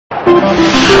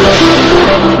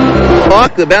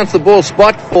Mark, the bounce the ball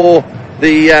spot for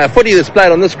the footy that's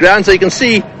played on this ground. So you can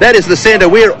see that is the centre.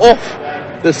 We're off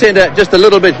the centre just a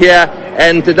little bit here,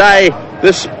 and today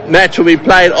this match will be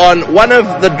played on one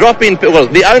of the drop-in, well,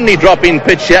 the only drop-in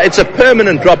pitch here. It's a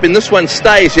permanent drop-in. This one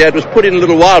stays here. It was put in a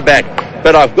little while back,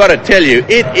 but I've got to tell you,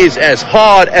 it is as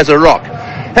hard as a rock.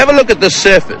 Have a look at this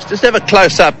surface. Just have a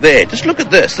close-up there. Just look at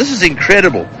this. This is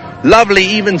incredible. Lovely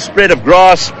even spread of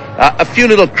grass, a few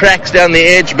little cracks down the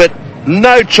edge, but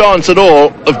no chance at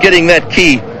all of getting that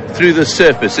key through the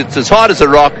surface. It's as hard as a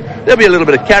rock. There'll be a little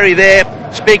bit of carry there.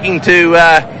 Speaking to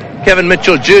Kevin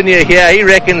Mitchell Jr. here, he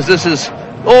reckons this is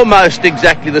almost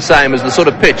exactly the same as the sort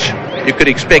of pitch you could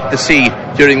expect to see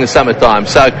during the summertime.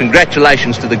 So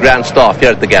congratulations to the ground staff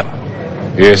here at the Gap.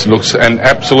 Yes, looks an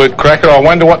absolute cracker. I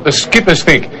wonder what the skippers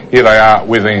think. Here they are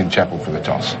with Ian Chappell for the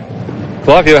toss.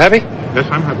 Clive, you happy? Yes,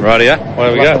 I'm happy. Rightio.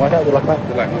 Where we go? Good luck, mate.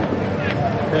 Good luck.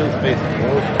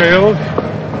 Tails.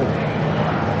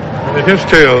 It is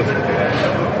tails.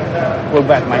 We're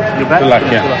back, mate. You're back? Good luck,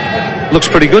 yeah. Looks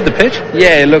pretty good, the pitch.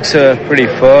 Yeah, it looks pretty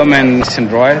firm and nice and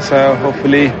dry, so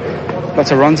hopefully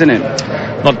lots of runs in it.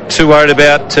 Not too worried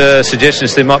about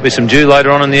suggestions there might be some dew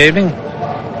later on in the evening?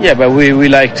 Yeah, but we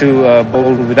like to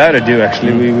bowl without a dew,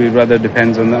 actually. We rather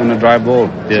depends on a dry ball.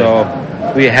 Yeah.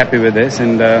 So we're happy with this,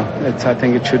 and I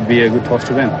think it should be a good toss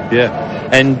to win. Yeah.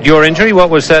 And your injury, what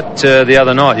was that the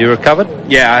other night? You recovered?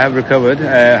 Yeah, I have recovered.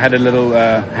 Had a little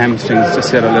hamstrings,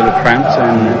 just had a little cramps,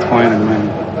 and it's fine at the moment.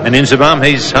 And Inzamam,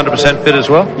 he's 100% fit as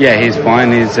well? Yeah, he's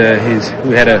fine.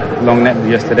 We had a long nap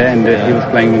yesterday, and he was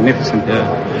playing magnificent.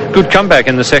 Yeah. Good comeback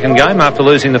in the second game after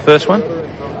losing the first one?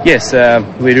 Yes,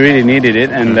 we really needed it,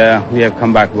 and we have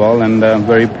come back well, and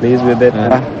very pleased with it.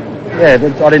 I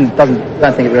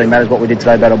don't think it really matters what we did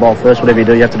today, bat or bowl first. Whatever you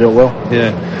do, you have to do it well.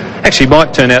 Yeah. Actually,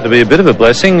 might turn out to be a bit of a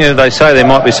blessing. They say there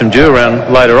might be some dew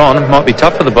around later on. It might be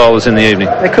tough for the bowlers in the evening.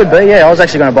 It could be, yeah. I was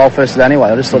actually going to bowl first today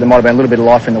anyway. I just thought there might have been a little bit of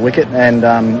life in the wicket, and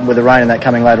with the rain and that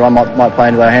coming later on, might play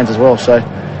into our hands as well. So,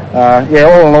 yeah,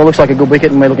 all in all, looks like a good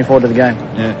wicket, and we're looking forward to the game.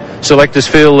 Yeah. Selectors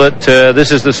feel that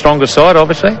this is the strongest side,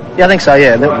 obviously? Yeah, I think so,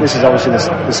 yeah. This is obviously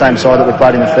the same side that we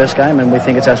played in the first game, and we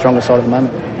think it's our strongest side at the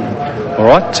moment. All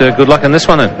right, good luck in this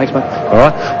one then. Thanks, mate. All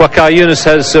right. Waqar Younis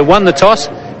has won the toss,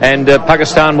 and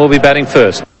Pakistan will be batting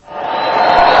first.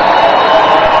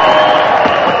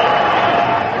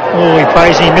 Oh, he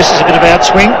plays and he misses a bit of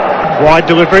outswing. Wide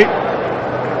delivery.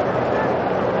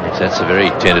 Yes, that's a very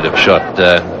tentative shot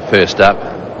first up.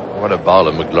 What a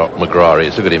bowler McGrath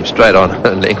is. Look at him, straight on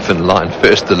length and line.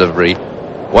 First delivery.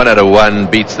 1 out of 1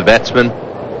 beats the batsman.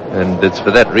 And it's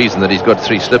for that reason that he's got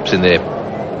 3 slips in there.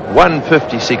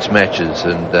 156 matches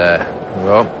and,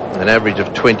 well, an average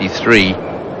of 23.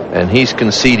 And he's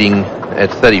conceding at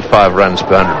 35 runs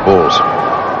per 100 balls.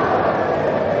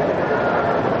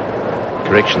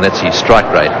 Correction, that's his strike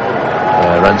rate.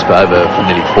 Runs per over for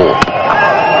nearly 4.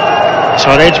 So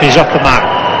Edgemy's off the mark.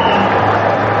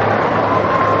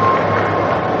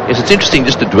 Yes, it's interesting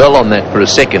just to dwell on that for a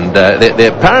second.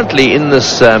 They're apparently in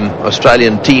this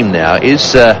Australian team now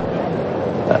is,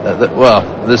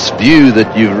 this view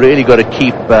that you've really got to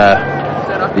keep the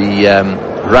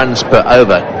runs per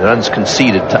over, the runs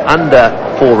conceded, to under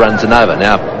 4 runs and over.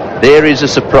 Now, there is a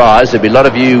surprise. There'll be a lot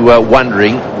of you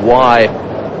wondering why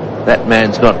that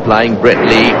man's not playing. Brett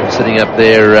Lee sitting up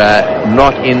there,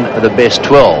 not in the best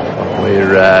 12.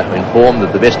 We're informed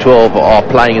that the best 12 are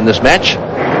playing in this match.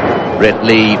 Brett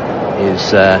Lee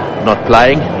is not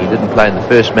playing. He didn't play in the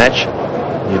first match.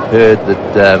 You've heard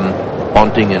that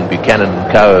Ponting and Buchanan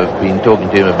and co have been talking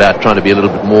to him about trying to be a little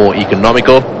bit more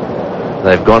economical.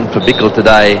 They've gone for Bickle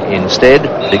today instead.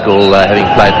 Bickle having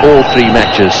played all 3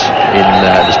 matches in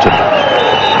this tournament.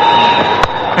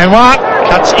 And Warne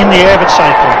cuts in the air but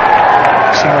safely.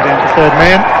 Single down to third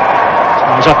man. So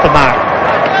he's off the mark.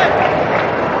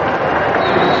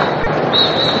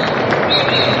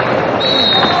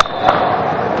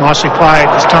 Nicely played.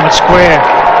 This time it's square.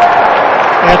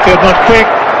 Outfield not quick.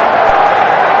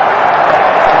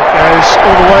 It goes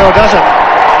all the way, or does it?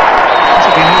 This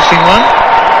will be an interesting one.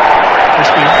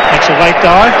 Makes a late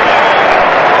dive.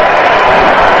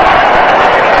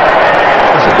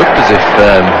 It looked as if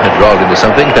it rolled into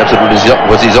something. Perhaps it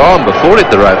was his arm before it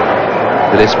hit the rope.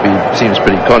 Gillespie seems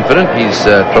pretty confident. He's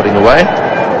trotting away.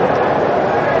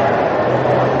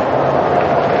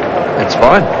 That's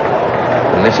fine.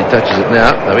 Unless he touches it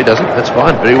now. No, he doesn't. That's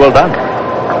fine. Very well done.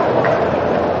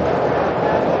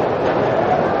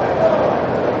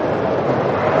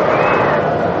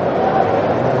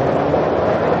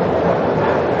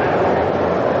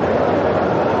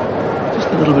 Just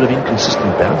a little bit of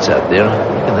inconsistent bounce out there. I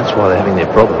reckon that's why they're having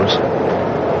their problems.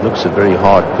 Looks a very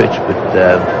hard pitch, but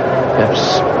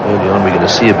perhaps early on we're going to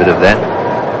see a bit of that.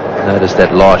 Notice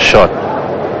that last shot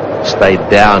stayed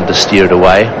down to steer it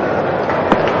away.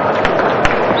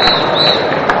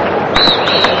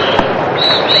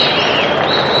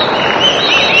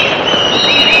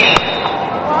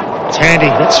 It's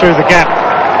handy, that's through the gap.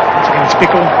 Once again it's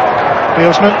Bickle,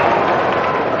 fieldsman.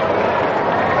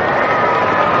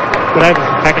 Good over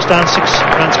for Pakistan, 6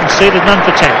 runs conceded, none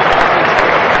for 10.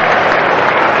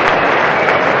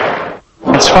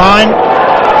 It's fine.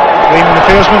 Lehmann, the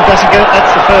fieldsman, doesn't get it.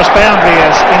 That's the first boundary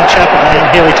as in Chapel, and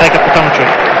here we take up the commentary.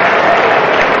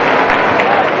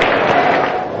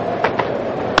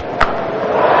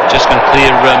 Just going to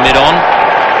clear mid-on.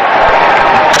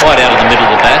 Quite out of the middle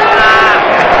of the bat.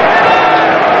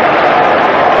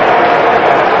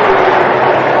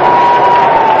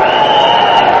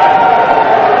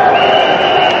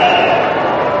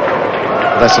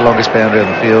 That's the longest boundary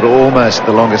on the field, almost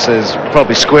the longest. Is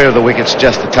probably square of the wickets,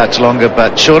 just a touch longer,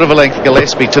 but short of a length.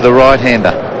 Gillespie to the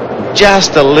right-hander,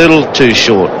 just a little too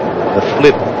short. The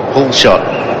flip pull shot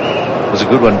was a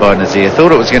good one by Nazir.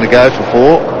 Thought it was going to go for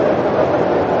 4,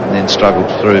 and then struggled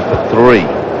through for 3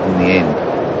 in the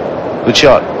end. Good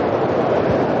shot.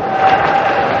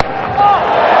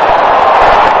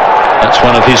 That's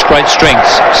one of his great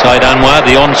strengths, Saeed Anwar,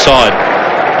 the onside.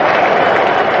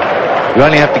 You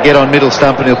only have to get on middle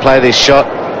stump and he'll play this shot.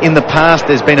 In the past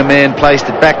there's been a man placed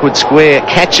at backward square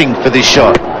catching for this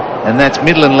shot, and that's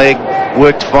middle and leg,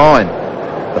 worked fine.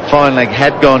 The fine leg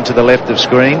had gone to the left of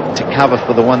screen to cover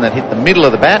for the one that hit the middle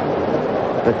of the bat,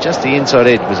 but just the inside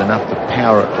edge was enough to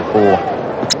power it for 4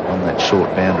 on that short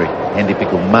boundary. Andy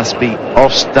Bickle must be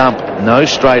off stump, no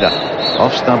straighter,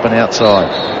 off stump and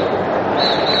outside.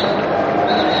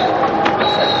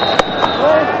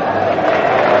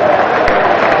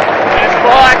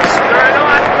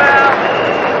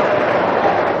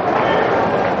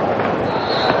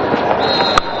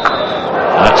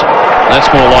 That's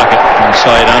more like it from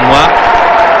Saeed Anwar.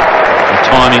 The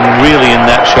timing really in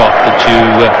that shot that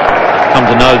you come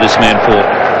to know this man for.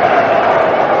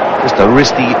 Just a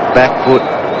wristy back foot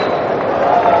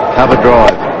cover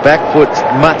drive. Back foot's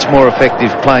much more effective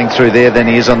playing through there than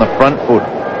he is on the front foot.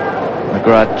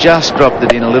 McGrath just dropped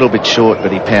it in a little bit short,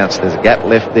 but he pounced. There's a gap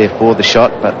left there for the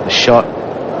shot, but the shot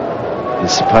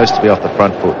is supposed to be off the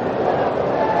front foot.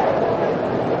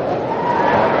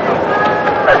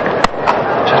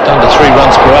 Under 3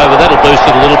 runs per over, that'll boost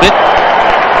it a little bit.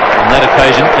 On that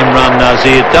occasion, Imran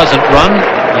Nazir doesn't run,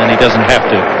 and he doesn't have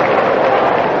to.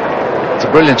 It's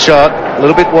a brilliant shot, a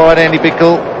little bit wide, Andy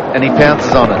Bickle, and he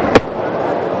pounces on it.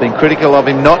 Been critical of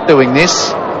him not doing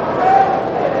this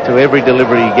to every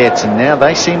delivery he gets, and now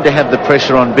they seem to have the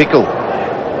pressure on Bickle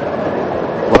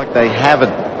like they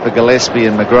haven't for Gillespie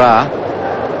and McGrath.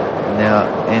 Now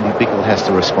Andy Bickle has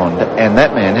to respond, and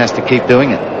that man has to keep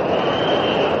doing it.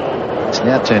 It's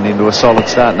now turned into a solid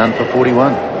start, none for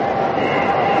 41.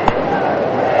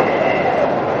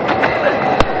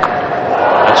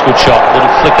 That's a good shot, little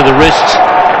flick of the wrists.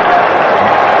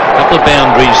 A couple of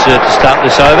boundaries to start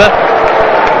this over.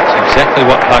 That's exactly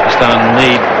what Pakistan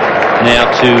need now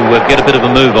to get a bit of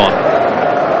a move on.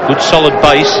 Good solid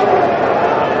base.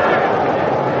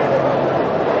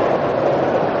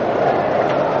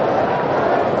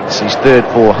 It's his third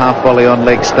 4, half volley on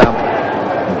leg stump,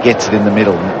 and gets it in the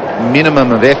middle.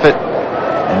 Minimum of effort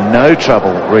and no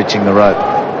trouble reaching the rope.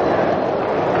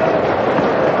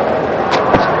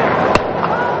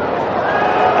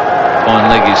 Fine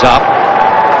leg is up.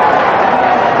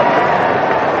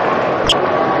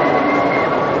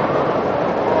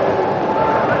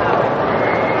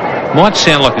 Might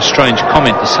sound like a strange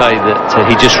comment to say that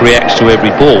he just reacts to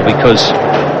every ball, because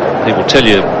people tell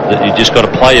you that you just got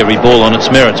to play every ball on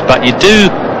its merits, but you do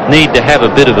need to have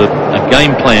a bit of a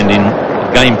game plan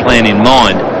in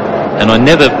mind, and I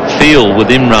never feel with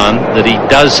Imran that he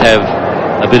does have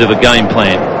a bit of a game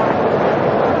plan.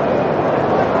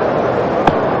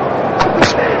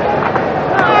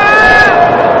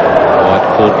 Wide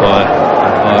called by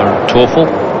Torfel.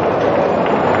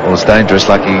 Well, it's dangerous.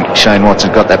 Lucky Shane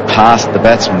Watson got that past the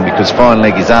batsman, because fine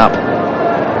leg is up.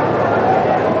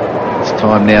 It's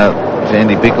time now for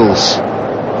Andy Bickle's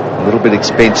a little bit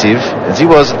expensive, as he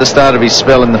was at the start of his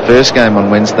spell in the first game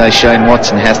on Wednesday. Shane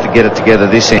Watson has to get it together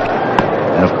this end,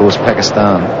 and of course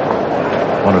Pakistan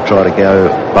want to try to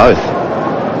go both.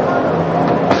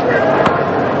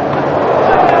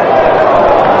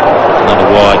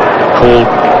 Another wide called.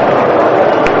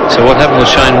 So what happened with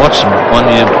Shane Watson? One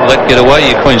you let get away,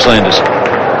 you Queenslanders?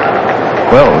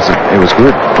 Well, it was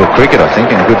good for cricket, I think,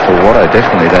 and good for Watto,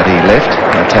 definitely, that he left.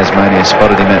 Tasmania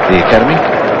spotted him at the academy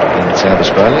in South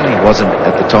Australia. He wasn't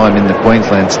at the time in the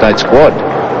Queensland state squad,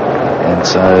 and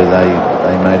so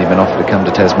they made him an offer to come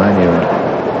to Tasmania,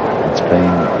 and it's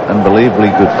been unbelievably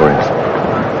good for him.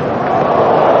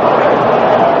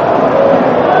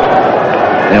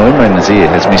 Now Imran Nazir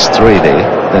has missed 3 there.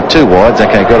 The 2 wides,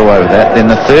 okay, got away with that. Then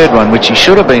the third one, which he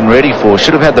should have been ready for,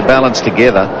 should have had the balance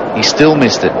together, he still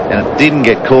missed it, and it didn't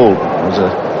get called. It was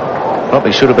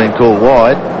probably should have been called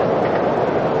wide.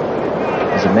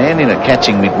 There's a man in it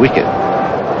catching mid-wicket.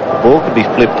 The ball could be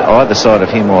flipped either side of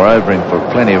him or over him for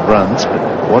plenty of runs, but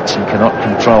Watson cannot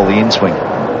control the in-swing.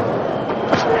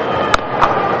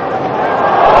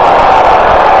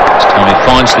 This time he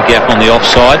finds the gap on the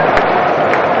offside.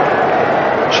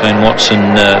 Shane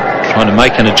Watson trying to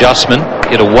make an adjustment,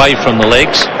 get away from the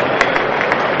legs.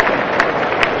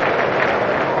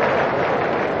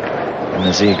 And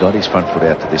Nazir got his front foot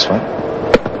out to this one.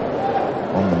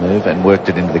 On the move and worked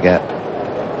it into the gap.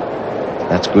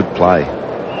 That's good play.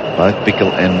 Both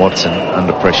Bickle and Watson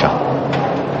under pressure.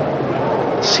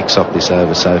 6 off this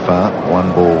over so far.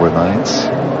 1 ball remains.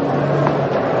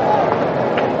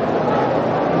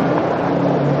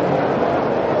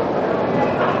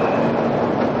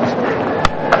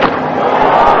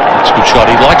 Shot.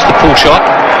 He likes the pull shot.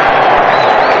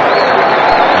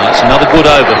 That's another good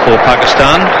over for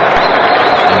Pakistan.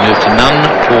 They move to none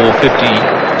for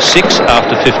 56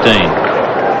 after 15.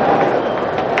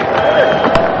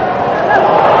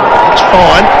 It's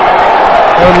fine.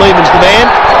 Lehmann's the man.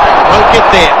 Won't get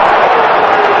there.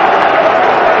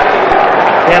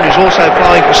 Boundary's also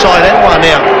flowing for side and one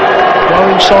now.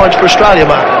 Glowing signs for Australia,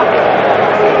 Mark.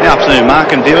 Good afternoon,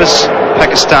 Mark and viewers.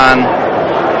 Pakistan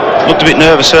looked a bit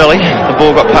nervous early. The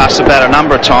ball got past the bat a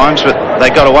number of times, but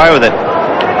they got away with it.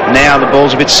 Now the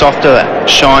ball's a bit softer, that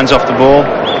shines off the ball.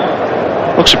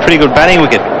 Looks a pretty good batting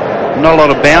wicket. Not a lot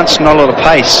of bounce, not a lot of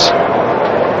pace.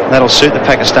 That'll suit the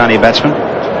Pakistani batsman.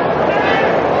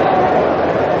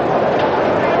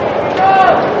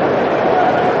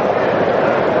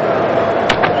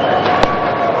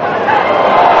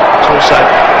 It's also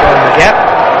going the gap.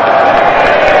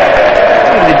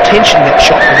 Intention that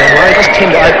shot from Warne. It does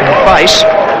tend to open the face.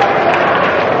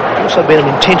 Also been an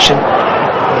intention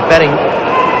on the batting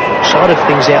side of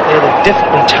things out there. They've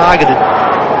definitely targeted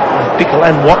Bickle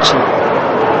and Watson.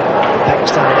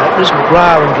 Pakistani openers.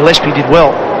 McGrath and Gillespie did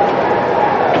well.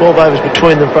 12 overs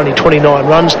between them for only 29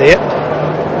 runs there.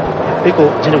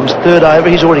 Bickle is into his 3rd over.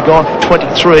 He's already gone for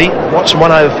 23. Watson 1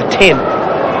 over for 10.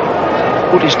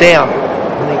 Foot is down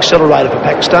on the accelerator for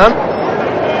Pakistan.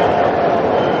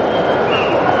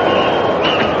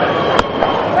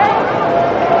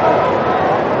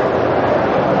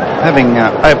 Having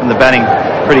opened the batting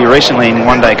pretty recently in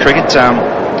one-day cricket,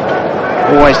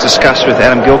 always discussed with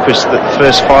Adam Gilchrist that the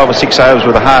first 5 or 6 overs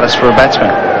were the hardest for a batsman.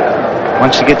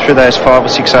 Once you get through those 5 or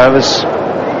 6 overs,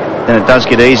 then it does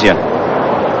get easier.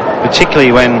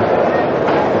 Particularly when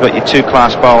you've got your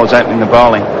 2-class bowlers opening the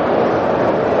bowling.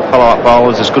 Follow-up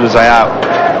bowlers, as good as they are,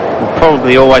 will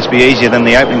probably always be easier than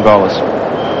the opening bowlers.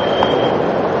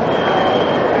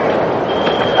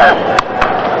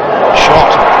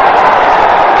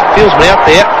 Fieldsman out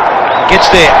there, gets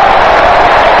there.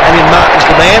 And then Martyn's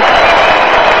the man.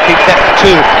 Keep that for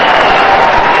 2.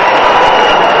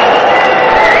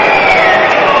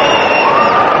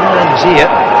 Imran Nazir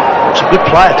looks a good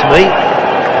player to me.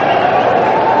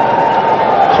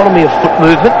 Economy of foot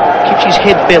movement, keeps his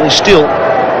head fairly still.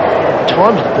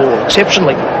 Times the ball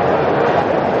exceptionally.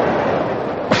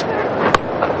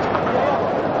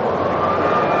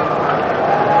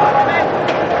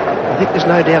 I think there's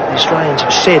no doubt the Australians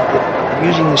have said that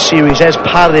using the series as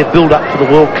part of their build-up for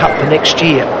the World Cup for next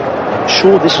year. I'm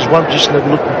sure this is one position they'll be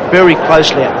looking very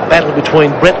closely at. The battle between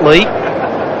Brett Lee,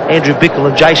 Andrew Bickle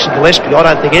and Jason Gillespie. I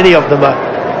don't think any of them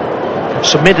have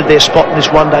cemented their spot in this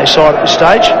one-day side at this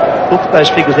stage. Look at those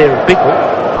figures there of Bickle.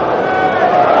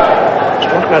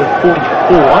 Strike rate of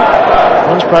 44,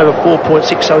 runs per over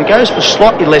 4.6, so he goes for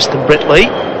slightly less than Brett Lee.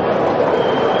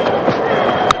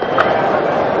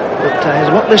 Has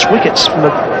a lot less wickets from a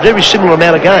very similar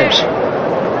amount of games.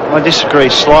 I disagree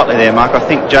slightly there, Mark. I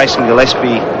think Jason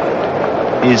Gillespie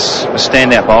is a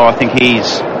standout bowler. I think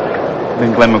he's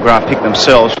than Glenn McGrath picked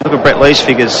themselves. Look at Brett Lee's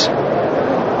figures.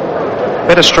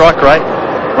 Better strike rate,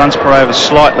 runs per over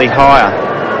slightly higher.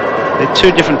 They're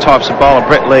 2 different types of bowler.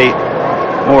 Brett Lee,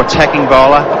 more attacking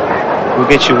bowler, will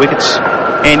get you wickets.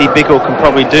 Andy Bickle can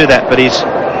probably do that, but he's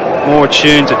more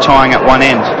attuned to tying at one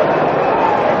end.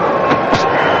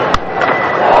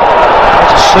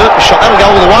 Surface shot, that'll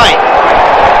go all the way.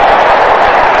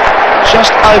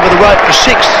 Just over the rope for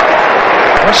 6.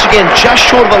 Once again, just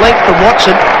short of a length from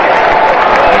Watson.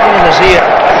 Imran Nazir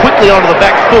quickly onto the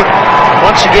back foot.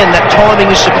 Once again, that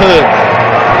timing is superb.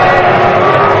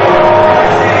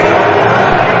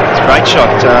 great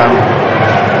shot.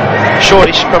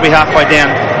 Shortish, probably halfway down.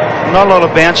 Not a lot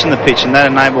of bounce in the pitch, and that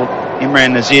enabled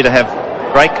Imran Nazir to have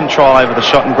great control over the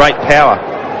shot and great power.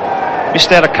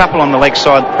 Missed out a couple on the leg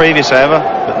side previous over,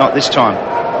 but not this time.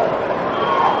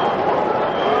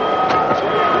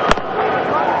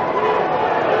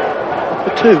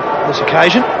 For 2 on this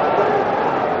occasion,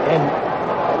 and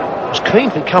was keen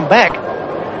to come back,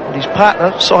 but his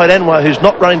partner, Syed Anwar, who's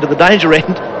not running to the danger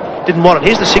end, didn't want it.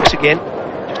 Here's the 6 again.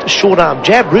 Just a short arm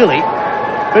jab, really.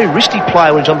 Very wristy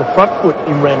player when he's on the front foot,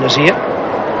 Imran Nazir.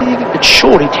 If it's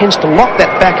short, he tends to lock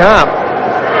that back arm.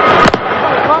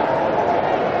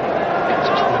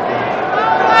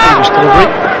 Previous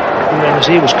delivery. Imran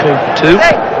Nazir was keen for 2.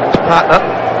 His partner,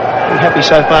 very happy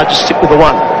so far, just sit with the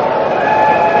 1.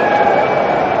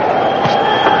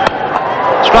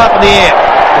 Straight up in the air.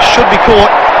 It should be caught.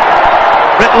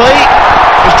 Brett Lee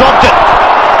has dropped it.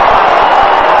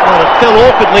 Well, it fell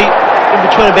awkwardly in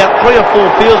between about 3 or 4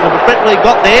 fieldsmen, but Brett Lee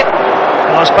got there,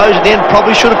 and I suppose at the end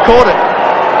probably should have caught it.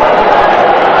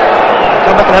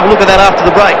 Come back and have a look at that after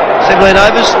the break. 17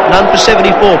 overs, none for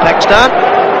 74, Pakistan.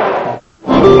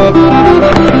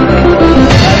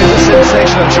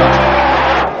 Sensational shot.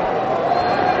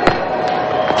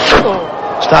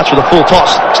 Starts with a full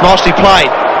toss. It's nicely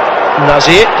played.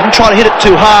 Nazir didn't try to hit it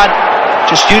too hard,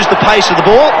 just used the pace of the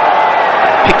ball.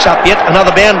 Picks up yet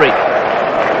another boundary.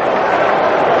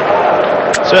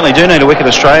 Certainly do need a wicket,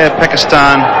 Australia.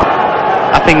 Pakistan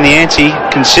upping the ante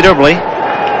considerably.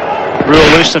 Real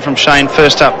loosener from Shane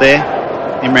first up there.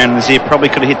 Imran Nazir probably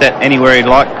could have hit that anywhere he'd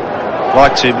like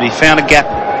to, but he found a gap,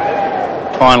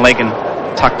 fine leg, and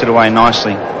tucked it away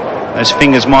nicely. Those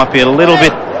fingers might be a little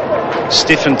bit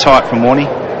stiff and tight from Warne.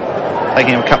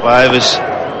 Taking him a couple of overs,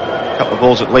 a couple of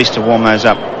balls at least to warm those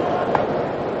up.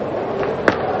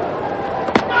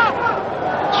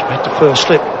 Straight to first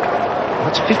slip.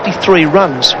 That's 53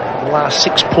 runs in the last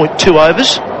 6.2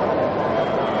 overs.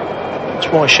 That's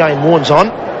why Shane Warne's on.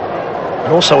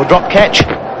 And also a drop catch.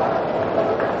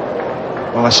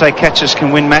 Well, I say catches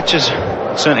can win matches.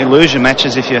 Certainly lose your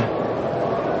matches if you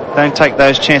don't take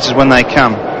those chances when they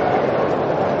come.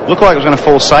 Looked like it was going to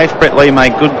fall safe. Brett Lee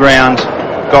made good ground,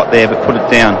 got there, but put it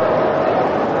down.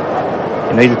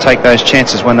 You need to take those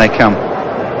chances when they come.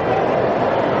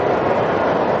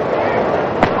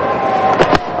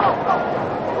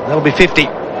 That'll be 50.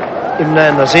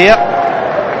 Imran Nazir.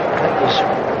 That was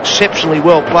exceptionally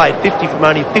well played. 50 from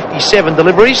only 57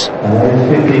 deliveries. 5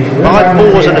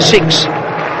 fours and a 6.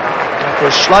 After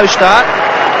a slow start.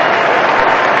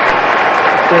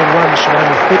 15 runs from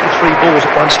only 33 balls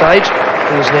at one stage.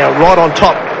 He is now right on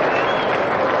top.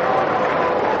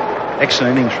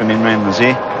 Excellent innings from Imran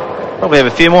Nazir. Probably have a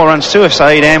few more runs too if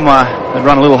Syed Anwar had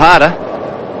run a little harder.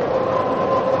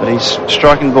 But he's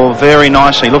striking the ball very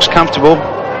nicely. Looks comfortable.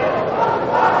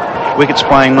 Wickets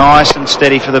playing nice and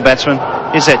steady for the batsman.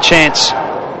 Here's that chance.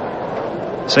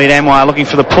 Syed Anwar looking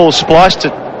for the pull, spliced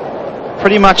it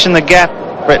pretty much in the gap.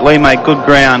 Brett Lee made good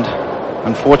ground.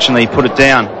 Unfortunately, he put it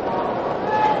down.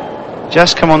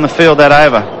 Just come on the field that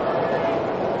over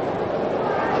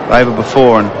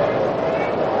before, and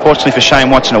fortunately for Shane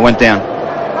Watson, it went down.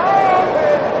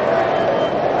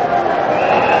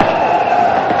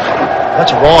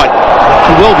 That's a wide.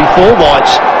 Could well be 4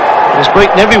 wides. He's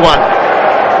beaten everyone.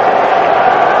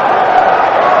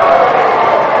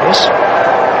 Yes.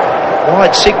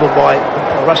 Wide signalled by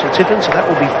Russell Tiffin, so that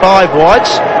will be 5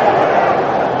 wides.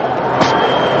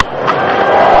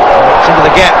 It's into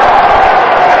the gap.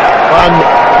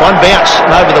 One bounce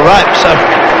and over the rope. So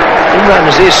Imran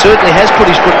Nazir certainly has put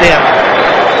his foot down.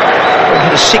 He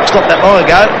had a 6 not that long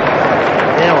ago.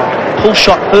 Now a pull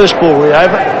shot first ball way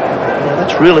over. Now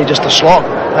that's really just a slog.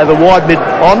 Over wide mid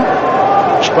on,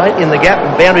 straight in the gap,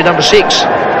 and boundary number 6.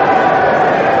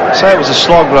 I'd say it was a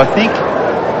slog, but I think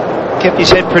kept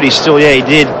his head pretty still. Yeah, he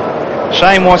did.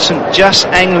 Shane Watson just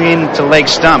angling into leg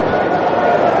stump,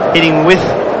 hitting with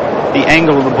the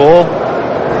angle of the ball.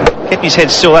 Kept his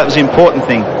head still. That was the important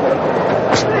thing.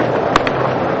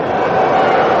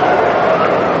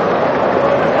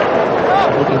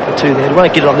 Looking for 2 there. He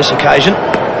won't get it on this occasion.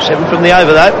 7 from the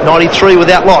over though. 93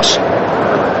 without loss.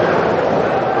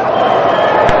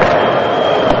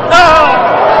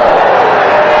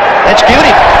 That's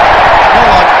beauty. Oh,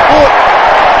 I thought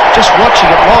just watching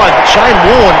it live that Shane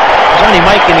Warne was only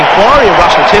making inquiry of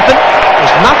Russell Tiffin.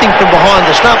 There's nothing from behind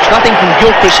the stumps, nothing from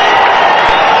Gilchrist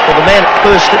or the man at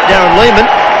first slip, Darren Lehmann.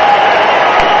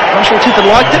 Russell Tiffin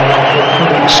liked it.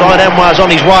 Syed Anwar's on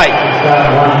his way.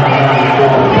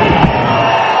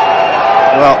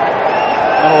 Well,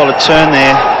 not a lot of turn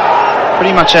there.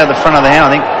 Pretty much out of the front of the hand, I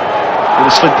think. Would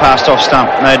have slid past off stump,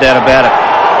 no doubt about it.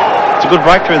 It's a good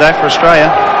breakthrough though for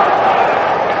Australia.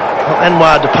 Well,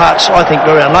 Anwar departs, I think,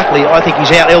 very unluckily. I think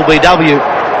he's out. LBW.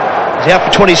 He's out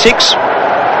for 26.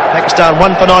 Pakistan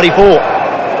 1 for 94.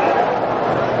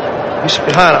 Yusuf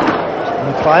Yohana,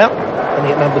 new player,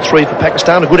 only at number 3 for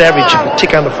Pakistan. A good average, a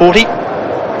tick under 40.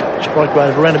 Strike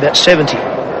rate of around about 70.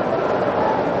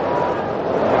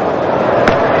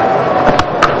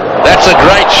 That's a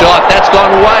great shot. That's gone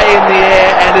way in the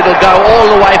air, and it'll go all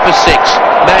the way for 6.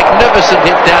 Magnificent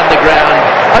hit down the ground,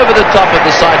 over the top of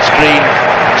the side screen.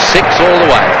 6 all the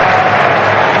way.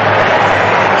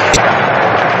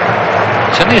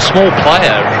 He's only a small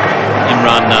player,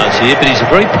 Imran Nazir, but he's a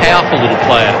very powerful little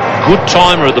player. Good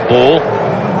timer of the ball.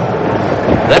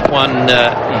 That one,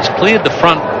 he's cleared the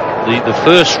front, the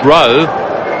first row,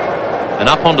 and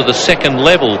up onto the second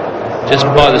level, just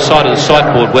by the side of the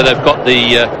sideboard where they've got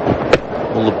the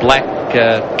all the black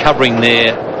covering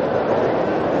there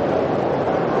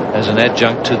as an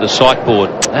adjunct to the sideboard.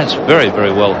 That's very,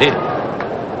 very well hit.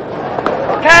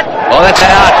 Oh, that's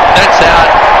out. That's out.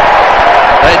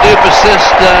 They do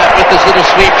persist with this little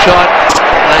sweep shot.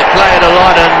 They play it a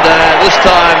lot, and this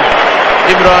time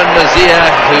Imran Nazir,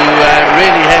 who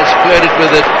really has flirted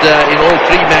with it in all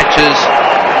 3 matches,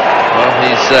 well,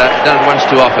 he's done it once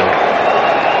too often.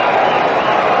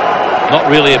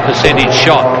 Not really a percentage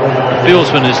shot. The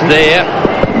fieldsman is there.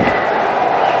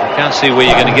 You can't see where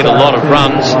you're going to get a lot of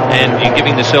runs, and you're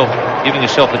giving yourself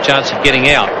a chance of getting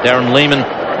out. Darren Lehmann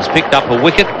has picked up a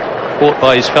wicket, caught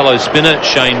by his fellow spinner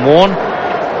Shane Warne.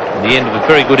 And the end of a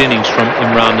very good innings from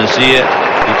Imran Nazir.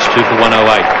 It's 2 for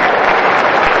 108.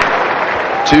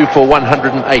 2 for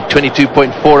 108,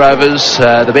 22.4 overs.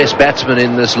 The best batsman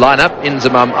in this lineup,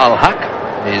 Inzamam al-Haq,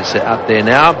 is out there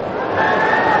now.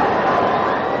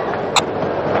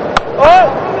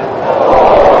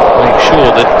 Make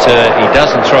sure that he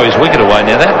doesn't throw his wicket away.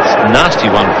 Now that's a nasty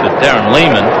one for Darren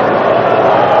Lehmann.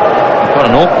 He's got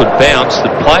an awkward bounce. The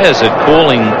players are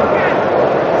calling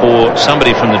for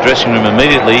somebody from the dressing room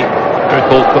immediately.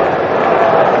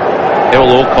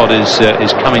 Errol Alcott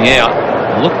is coming out.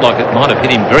 It looked like it might have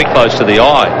hit him very close to the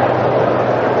eye.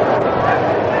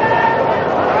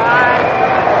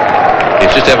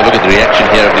 Let's just have a look at the reaction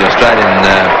here of the Australian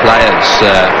players.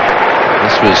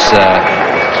 This was,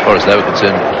 as far as they were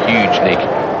concerned, huge, Nick.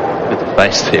 With the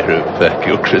face there of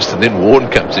Gilchrist, and then Warne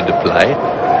comes into play,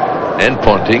 and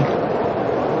Ponting.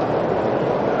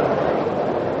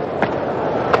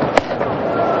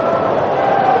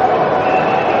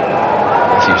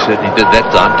 He certainly did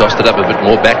that time, tossed it up a bit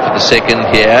more, back for the second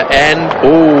here, and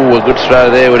oh, a good throw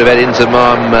there would have had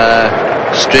Inzamam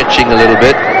stretching a little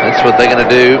bit. That's what they're going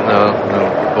to do. No.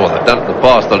 Oh, they've done it in the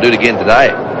past, they'll do it again today.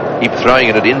 Keep throwing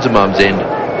it at Inzamam's end.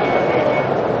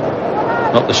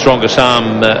 Not the strongest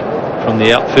arm from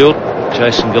the outfield,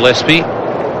 Jason Gillespie.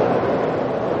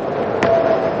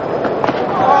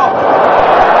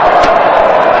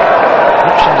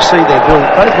 Interesting to see there, Bill.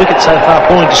 Both wickets so far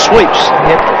pointing to sweeps, and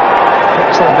yet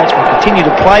Pakistan batsmen continue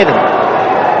to play them.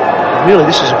 And really,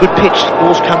 this is a good pitch. The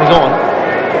ball's coming on.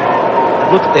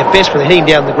 They look at their best when they're hitting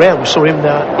down the ground. We saw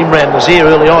Imran Nazir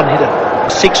early on hit a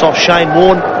 6 off Shane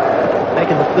Warne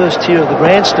back in the first tier of the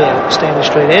grandstand at the Stanley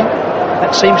Street end.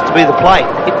 That seems to be the play.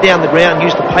 Hit down the ground,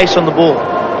 use the pace on the ball.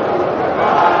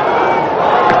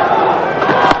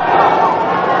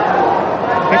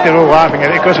 I think they're all laughing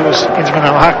at it because it was Inzamam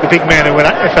al-Haq, the big man who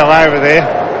fell over there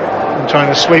and trying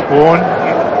to sweep Warne.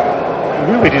 He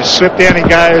really just slipped down, he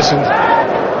goes, and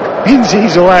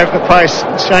Inzi's all over the place.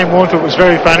 Shane Warne thought it was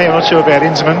very funny. I'm not sure about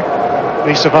Inzamam, but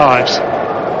he survives.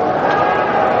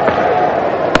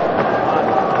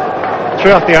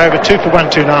 3 off the over, 2 for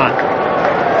 129.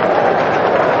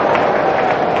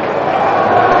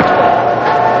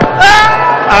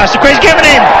 So Crease given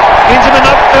him. Inzamam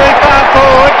not very far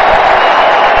forward.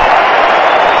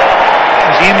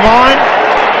 He's in line.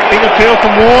 Big appeal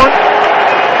from Warne.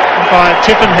 By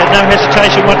Tiffin, had no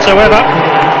hesitation whatsoever.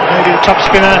 Maybe the top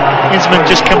spinner. Inzamam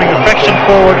just coming a fraction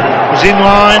forward. Was in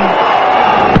line.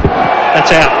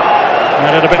 That's out.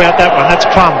 No doubt about that one. That's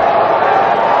plumb.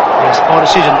 Yes, fine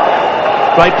decision.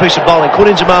 Great piece of bowling. Caught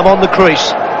Inzamam on the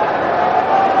crease.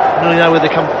 I don't really know whether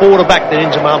they come forward or back. Then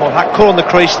Inzamam al-Haq caught on the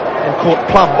crease and caught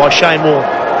plumb by Shane Warne.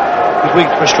 Good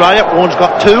wicket for Australia. Warne's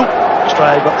got 2.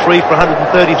 Australia got 3 for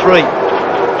 133.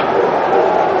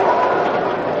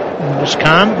 Was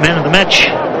Khan, man of the match.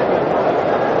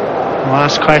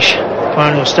 Last clash,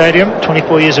 Colonial Stadium,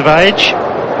 24 years of age.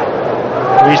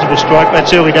 Reasonable strike.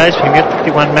 That's early days for him. He had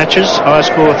 51 matches. High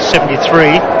score of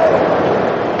 73.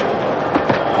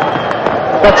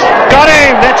 That's got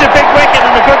him. That's a big wicket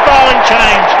and a good bowling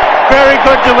change. Very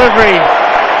good delivery.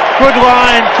 Good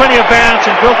line, plenty of bounce,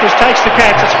 and Gilchrist takes the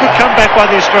catch. It's a good comeback by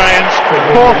the Australians.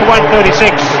 4 for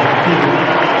 136.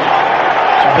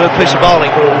 Good piece of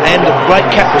bowling and great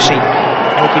captaincy.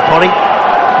 Thank you, Ponting.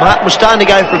 Martyn was starting to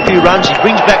go for a few runs. He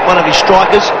brings back one of his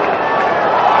strikers.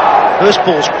 First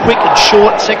ball's quick and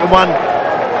short. Second one,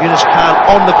 Younis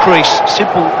on the crease.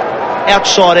 Simple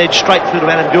outside edge straight through to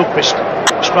Adam Gilchrist.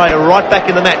 Australia right back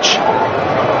in the match.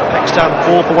 Pakistan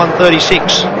 4 for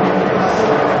 136.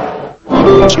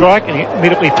 Strike, and he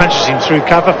immediately punches him through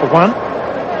cover for one.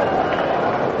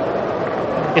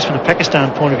 I guess from the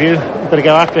Pakistan point of view, we've got to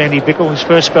go after Andy Bickle. His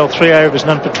first spell, 3 overs,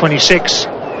 none for 26.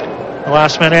 The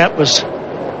last man out was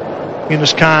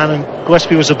Younis Khan, and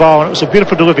Gillespie was the bowler, and it was a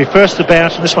beautiful delivery. First to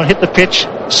bounce, and this one hit the pitch,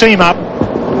 seam up,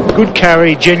 good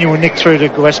carry, genuine nick through to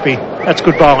Gillespie. That's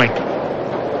good bowling.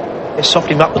 They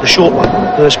softened him up with the short one.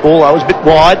 First ball, I was a bit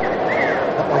wide.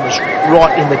 That one was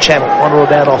right in the channel, one or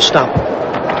about off stump.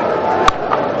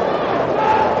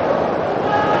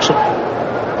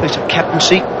 Excellent piece of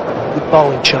captaincy, good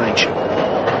bowling change.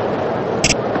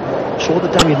 Saw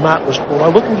that Damien Martyn was, although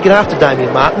looking to get after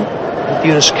Damien Martyn with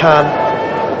Younis Khan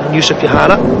and Yusuf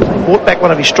Yohana, brought back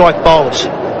one of his strike bowlers.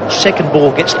 Second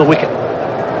ball gets the wicket.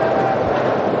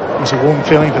 There's a warm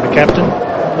feeling for the captain.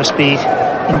 Must be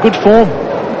in good form.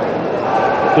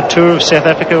 Good tour of South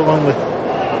Africa along with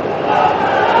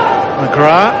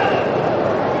McGrath.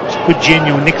 It's a good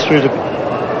genuine nick through to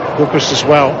Gilchrist as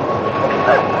well.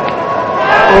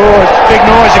 Oh, it's a big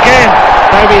noise again.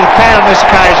 Maybe the pad on this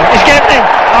occasion. He's getting him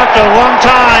after a long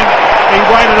time. He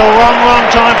waited a long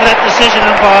time for that decision,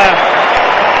 umpire.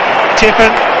 Tiffin,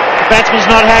 the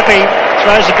batsman's not happy.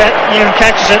 Throws the bat near and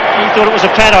catches it. He thought it was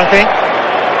a pad, I think.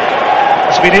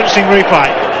 This will be an interesting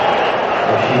replay.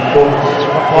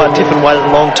 Umpire Tiffin waited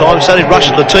a long time. So did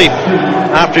Rashid Latif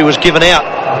after he was given out.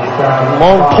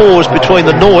 Long pause between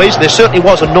the noise. There certainly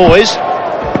was a noise.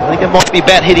 I think it might be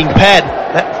bat hitting pad.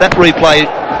 That replay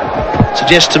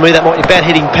suggests to me that might be bat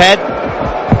hitting pad.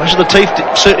 Rashid Latif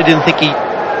certainly didn't think he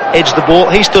edged the ball.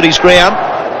 He stood his ground.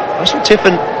 Rashid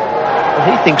Tiffin, well,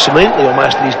 he thinks immediately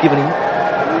almost that he's given him.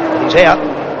 He's out.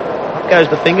 Up goes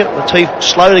the finger. Latif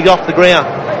slowly got off the ground.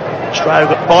 Australia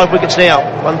got 5 wickets now.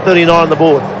 139 on the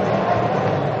board.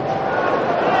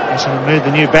 He's going to move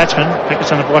the new batsman.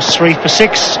 Pakistan have lost 3 for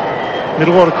 6.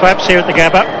 Middle order claps here at the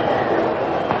Gabba.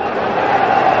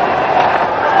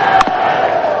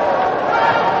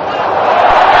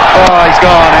 Oh, he's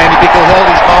gone. Andy Bickle held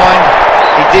his mind.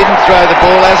 He didn't throw the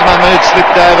ball. As Mahmood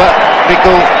slipped over.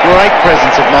 Bickle, great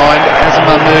presence of mind. As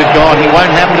Mahmood gone, he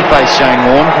won't have to face Shane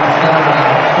Warne.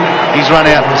 He's run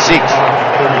out for 6.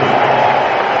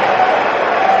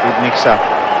 Good mix-up.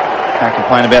 Can't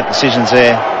complain about decisions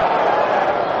there.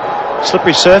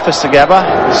 Slippery surface to Gabba.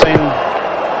 We've seen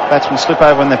batsmen slip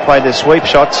over when they've played their sweep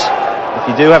shots. If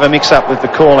you do have a mix-up with the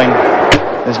calling,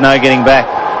 there's no getting back.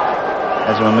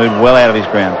 As Mahmood well out of his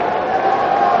ground.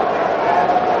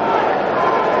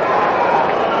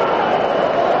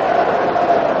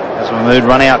 As Mahmood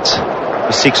run out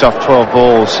for 6 off 12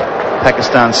 balls.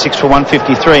 Pakistan 6 for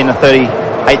 153 in the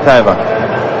 38th over.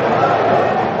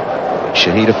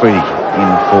 Shoaib Akhtar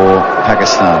in for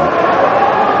Pakistan.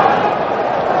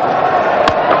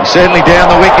 He's certainly down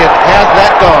the wicket. How's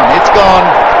that gone? It's gone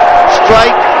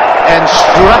straight and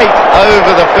straight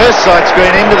over the first side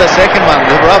screen into the second one.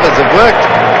 The rubbers have worked.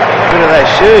 Look at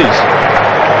those shoes.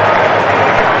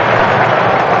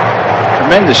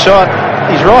 Tremendous shot.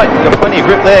 He's right. He's got plenty of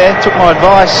grip there. Took my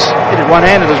advice. Hit it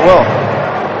one-handed as well.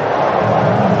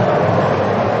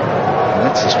 And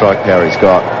that's the strike power he's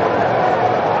got.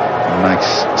 He makes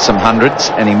some hundreds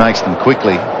and he makes them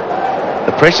quickly.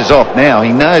 The pressure's off now.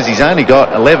 He knows he's only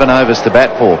got 11 overs to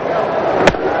bat for.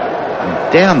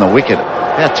 And down the wicket,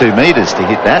 about 2 metres to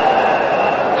hit that.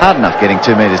 Hard enough getting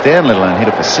 2 metres down, let alone hit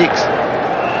it for 6.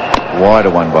 Wider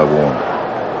one by Warne.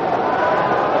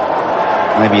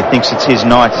 Maybe he thinks it's his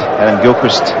night. Adam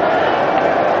Gilchrist,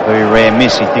 very rare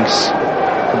miss. He thinks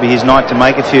it could be his night to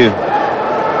make a few.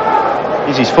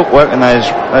 Here's his footwork and those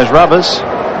rubbers.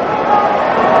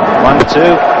 1, 2,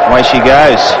 away she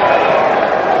goes.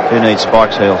 Who needs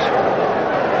spikes heels?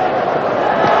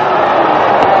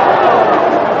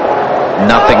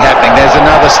 Nothing happening. There's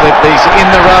another slip. He's in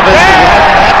the rubbers. He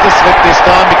hasn't had to slip this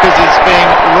time because he's being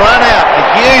run out. A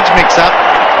huge mix-up.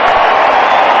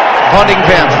 Ponting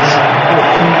bounces.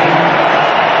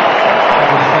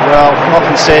 Well,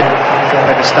 often said,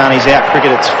 Pakistani's out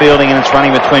cricket. It's fielding and it's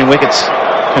running between wickets.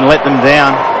 Can let them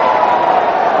down.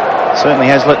 Certainly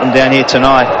has let them down here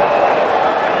tonight.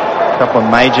 A couple of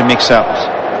major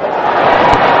mix-ups.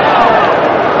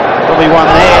 Probably one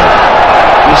there.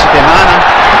 Yusuf Yohana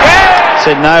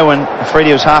said no when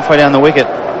Afridi was halfway down the wicket.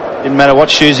 Didn't matter what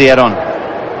shoes he had on.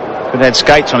 Could have had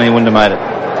skates on, he wouldn't have made it.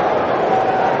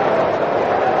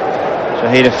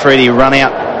 Shoaib Akhtar run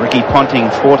out Ricky Ponting,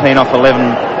 14 off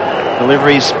 11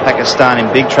 deliveries. Pakistan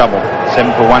in big trouble,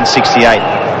 7 for 168.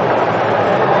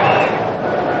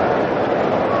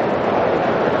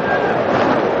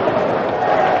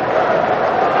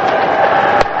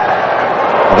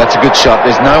 Oh, that's a good shot.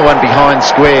 There's no one behind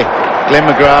square. Glenn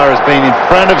McGrath has been in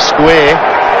front of square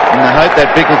in the hope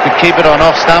that Bickle could keep it on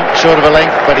off stump, short of a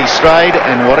length, but he strayed,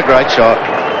 and what a great shot.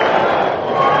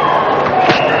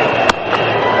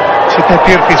 Hit that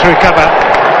beautifully through cover.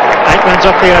 8 runs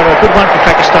off the over. Good one for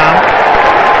Pakistan.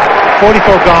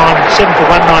 44 gone. 7 for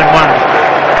 191.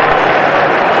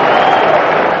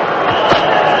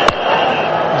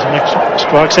 There's an extra.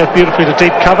 Strikes out beautifully to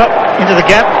deep cover. Into the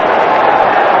gap.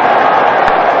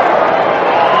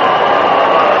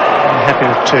 I'm happy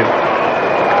with 2.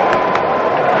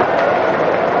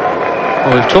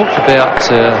 Well, we've talked about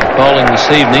bowling this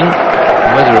evening,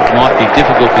 whether it might be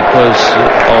difficult because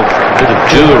of a bit of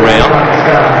dew around.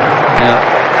 Now,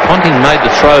 Ponting made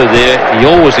the throw there. He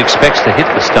always expects to hit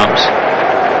the stumps.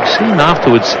 You see him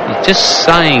afterwards, he's just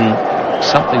saying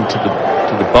something to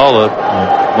the bowler,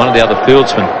 one of the other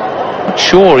fieldsmen. Not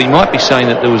sure, he might be saying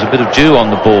that there was a bit of dew on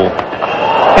the ball.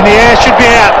 In the air, should be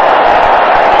out.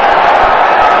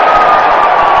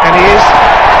 And he is.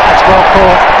 That's well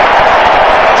caught.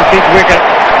 It's a big wicket.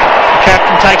 The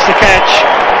captain takes the catch.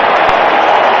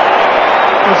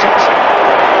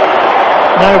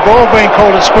 No ball being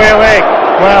called a square leg.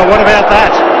 Well, what about that?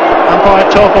 Umpire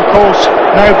Torkel calls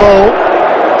no ball.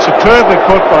 Superbly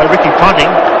caught by Ricky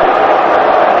Ponting.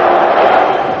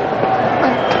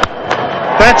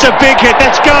 That's a big hit.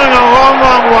 That's going a long,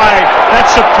 long way. That's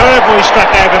superbly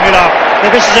struck over mid-off. Now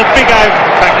this is a big over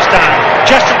for Pakistan.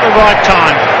 Just at the right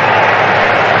time.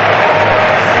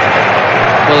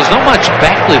 Well, there's not much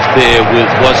backlift there with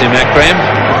Wasim Akram.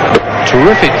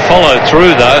 Terrific follow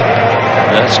through though.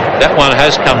 That one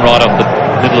has come right off the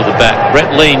middle of the bat.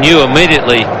 Brett Lee knew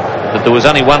immediately that there was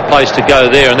only one place to go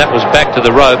there, and that was back to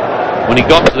the rope. When he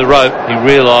got to the rope, he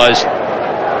realised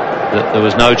that there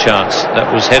was no chance.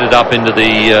 That was headed up into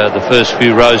the first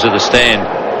few rows of the stand.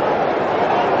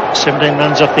 17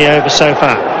 runs off the over so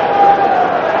far.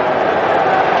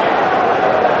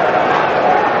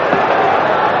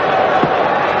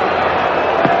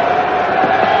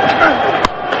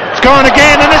 It's gone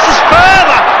again, and this is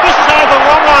further. This is over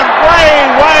long one.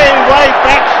 Way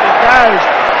back she goes.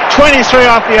 23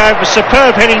 off the over.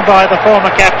 Superb hitting by the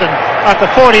former captain. After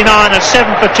 49 at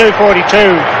 7 for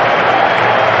 242.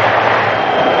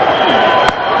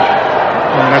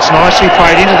 And that's nicely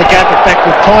played into the gap at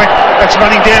backward point. That's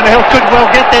running down the hill. Could well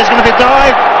get there. There's going to be a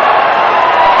dive.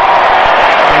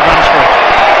 And he runs for it.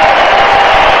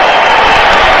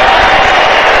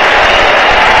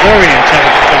 Very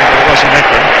intelligent thing, but it wasn't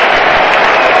Akram.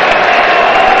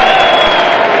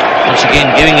 Once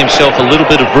again, giving himself a little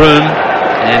bit of room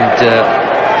and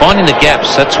finding the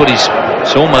gaps. That's what it's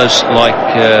almost like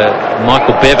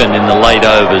Michael Bevan in the late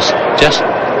overs. Just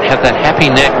have that happy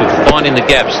knack of finding the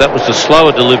gaps. That was the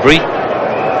slower delivery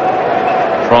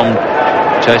from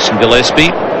Jason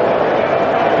Gillespie.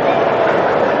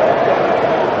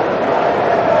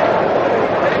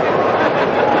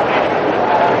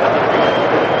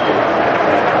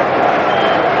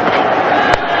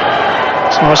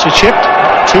 It's nicely chipped.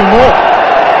 2 more.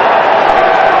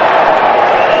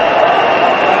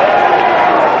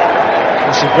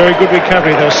 It's a very good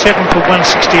recovery. They were 7 for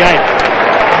 168.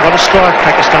 What a strike,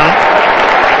 Pakistan.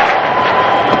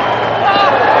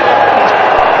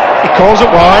 He calls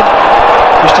it wide.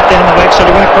 Pushed it down the leg, so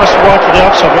he went across the wide for the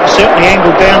offside. But it certainly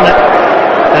angled down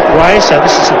that way. So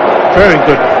this is a very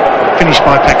good finish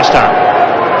by Pakistan.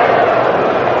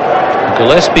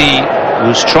 Gillespie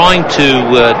was trying to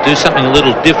do something a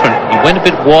little different. He went a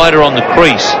bit wider on the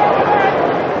crease.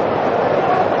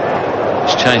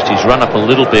 He's changed his run up a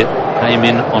little bit, came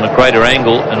in on a greater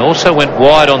angle, and also went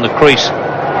wide on the crease.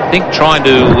 I think trying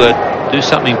to do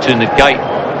something to negate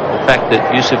the fact that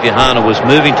Yusuf Yohana was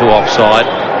moving to offside.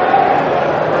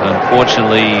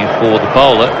 Unfortunately for the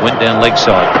bowler, went down leg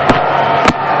side.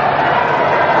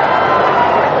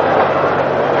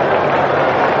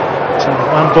 So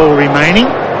 1 ball remaining.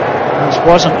 This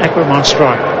wasn't Akram on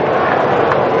strike.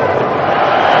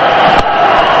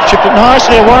 Chipped it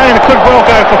nicely away, and it could well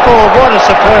go for 4. What a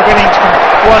superb innings from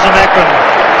Wasim Akram.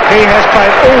 He has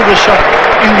played all the shot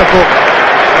in the book.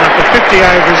 After 50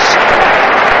 overs,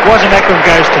 Wasim Akram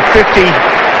goes to 50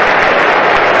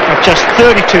 of just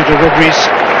 32 deliveries.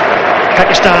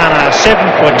 Pakistan are 7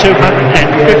 for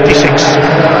 256.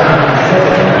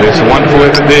 Yes, a wonderful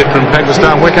effort there from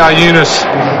Pakistan. Waqar Younis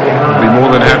will be more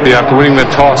than happy after winning the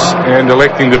toss and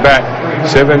electing to bat.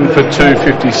 7 for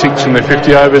 256 in the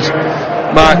 50 overs.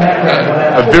 Mark,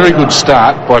 a very good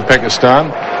start by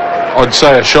Pakistan. I'd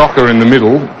say a shocker in the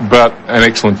middle, but an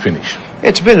excellent finish.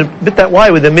 It's been a bit that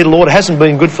way with the middle order. It hasn't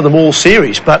been good for them all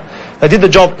series, but they did the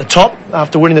job at the top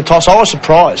after winning the toss. I was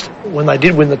surprised when they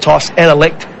did win the toss and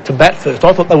elect to bat first.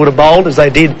 I thought they would have bowled as they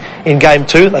did in game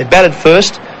 2. They batted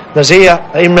first.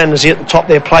 Imran Nazir at the top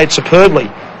there played superbly,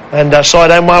 and Syed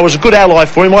Anwar was a good ally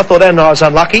for him. I thought Anwar was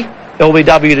unlucky.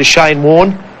 LBW to Shane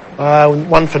Warne,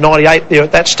 1 for 98 there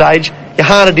at that stage.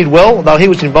 Johanna did well, although he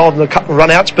was involved in a couple of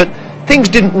run-outs, but things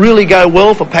didn't really go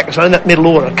well for Pakistan in that middle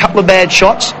order. A couple of bad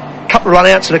shots, a couple of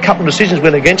run-outs and a couple of decisions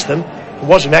went against them.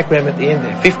 Wasim Akram at the end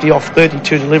there, 50 off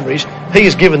 32 deliveries. He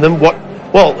has given them what,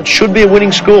 well, it should be a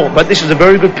winning score, but this is a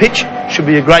very good pitch, should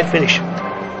be a great finish.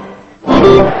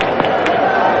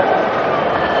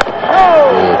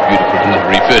 Beautiful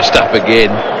delivery, first up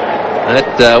again.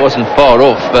 That wasn't far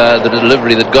off the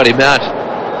delivery that got him out.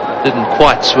 Didn't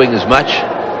quite swing as much.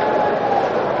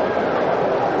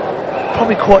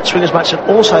 Probably quite swing as much, and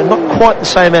also not quite the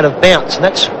same amount of bounce, and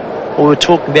that's what we were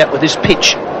talking about with this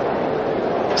pitch.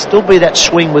 Still be that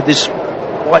swing with this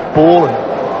white ball and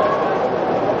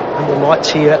under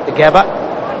lights here at the Gabba.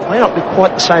 May not be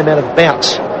quite the same amount of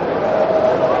bounce.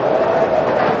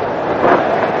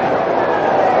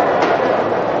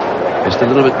 Just a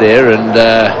little bit there, and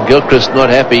Gilchrist not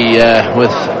happy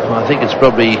with, I think it's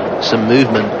probably some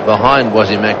movement behind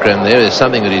Wasim Akram there. There's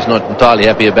something that he's not entirely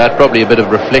happy about, probably a bit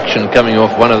of reflection coming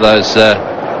off one of those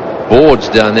boards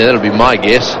down there, that'll be my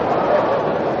guess.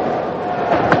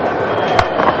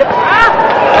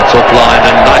 That's offline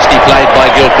and nicely played by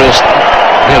Gilchrist.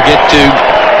 He'll get to,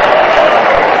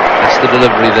 that's the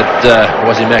delivery that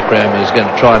Wasim Akram is going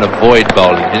to try and avoid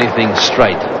bowling, anything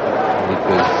straight. It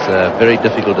was very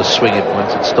difficult to swing it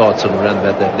once it starts on around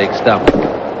about that leg stump.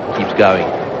 It keeps going.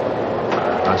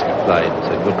 Nicely played.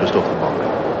 So Gilchrist off the mark.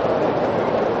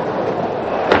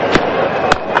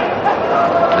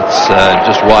 It's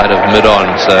just wide of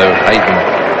mid-on, so Hayden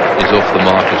is off the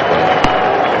mark as well.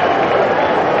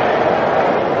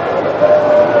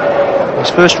 His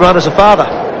first run as a father,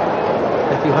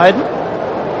 Matthew Hayden.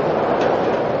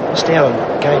 He's now in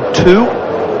game 2.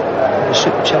 The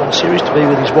Super Challenge Series to be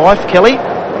with his wife Kelly.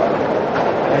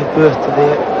 Gave birth to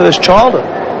their first child, a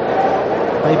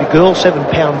baby girl, 7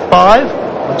 pound 5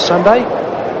 on Sunday.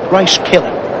 Grace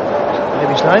Kelly,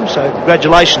 baby's name. So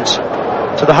congratulations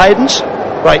to the Haydens.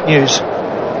 Great news.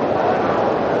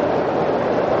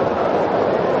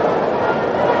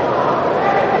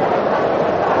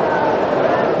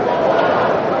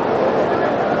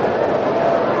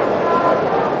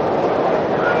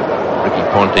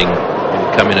 Ponting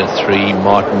will come in at 3.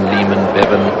 Martyn, Lehmann,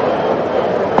 Bevan,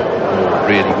 all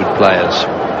really good players.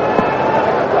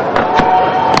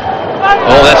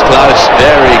 Oh, that's close,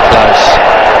 very close.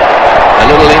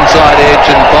 A little inside edge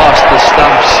and past the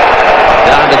stumps,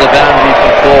 down to the boundary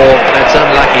for 4. That's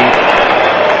unlucky.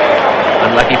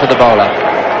 Unlucky for the bowler.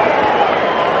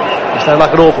 There's no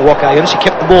luck at all for Waqar Younis. He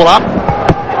kept the ball up.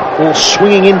 Ball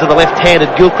swinging into the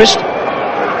left-handed Gilchrist.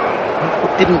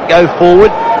 Didn't go forward.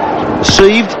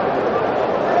 Received,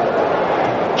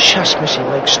 just missing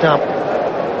leg stump.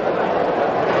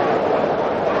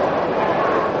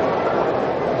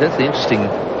 That's the interesting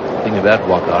thing about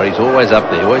Waqar. He's always up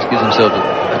there. He always gives himself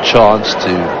a chance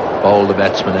to bowl the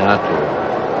batsman out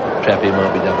or trap him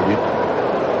RBW.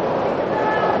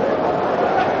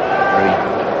 Very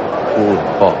cool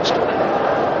and fast.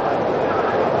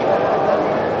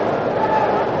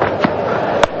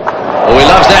 Oh, he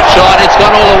loves that shot. It's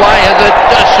gone all the way, has it?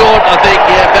 Just short, I think.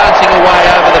 Yeah, bouncing away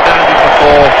over the boundary for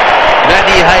 4.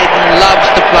 Matty Hayden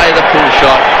loves to play the pull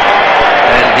shot,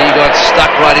 and he got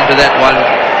stuck right into that one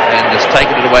and has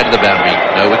taken it away to the boundary.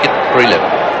 No wicket for 11.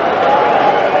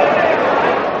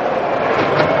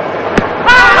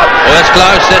 Oh, that's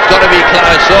close. That's got to be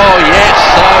close. Oh yes,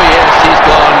 he's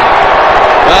gone.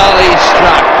 Well, he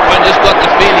struck. One just got the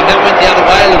feeling that went the other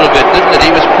way a little bit, didn't it?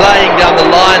 He was playing down the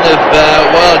line of,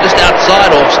 just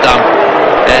outside off stump,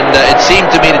 and it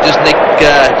seemed to me to just nip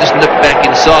back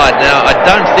inside. Now, I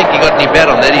don't think he got any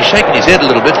bat on that. He's shaking his head a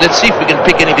little bit. Let's see if we can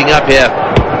pick anything up here.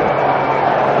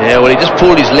 Yeah, well, he just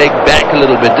pulled his leg back a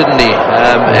little bit, didn't he?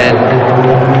 And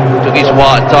took his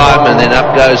time, and then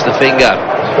up goes the finger.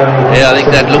 Yeah, I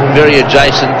think that looked very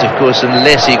adjacent, of course,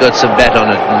 unless he got some bat on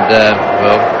it, and,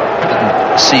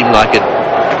 didn't seem like it.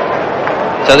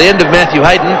 So the end of Matthew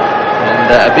Hayden,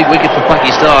 and a big wicket for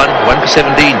Pakistan, 1 for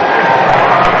 17.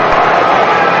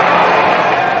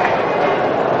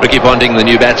 Ricky Ponting, the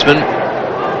new batsman,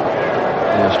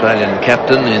 the Australian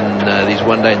captain in these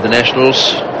one-day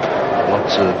internationals.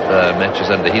 Lots of matches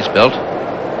under his belt.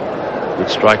 Good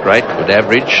strike rate, good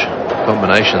average. The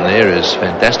combination there is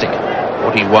fantastic.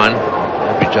 41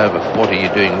 average over 40,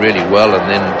 you're doing really well, and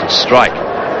then to strike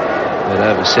at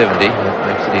over 70, that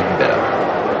makes it even better.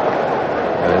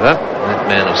 However, that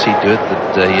man will see to it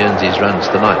that he earns his runs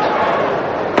tonight.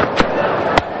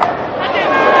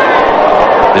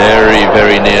 Very,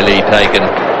 very nearly taken.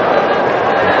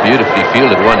 Beautifully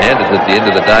fielded, one-handed at the end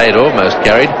of the day. It almost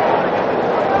carried.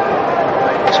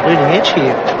 It's a leading edge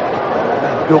here.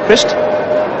 Gilchrist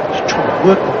just trying to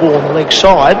work the ball on the leg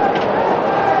side,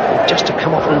 just to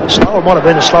come off a little bit slower. It might have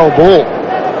been a slower ball.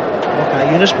 Waqar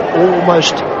Younis, but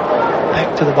almost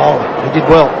back to the bowler. He did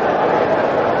well.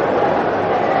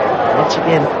 Once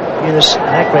again, Younis and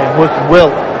Akram working well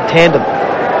in tandem.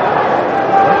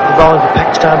 The bowling for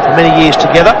Pakistan for many years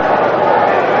together.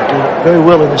 Doing it very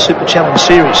well in the Super Challenge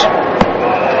series.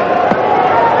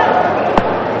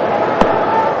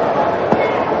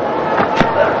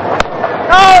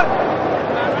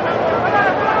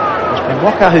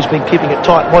 Waqar, who's been keeping it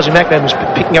tight. Wasim Akram has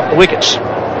been picking up the wickets.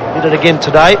 Did it again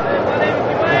today.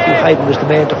 Matthew Hayden was the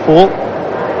man to fall.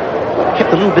 Kept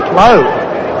a little bit low.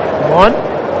 Mine.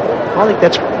 I think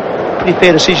that's a pretty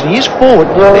fair decision. He is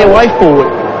forward, fair way forward.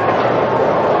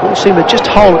 Ball seemed to just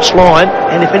hold its line,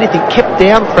 and if anything, kept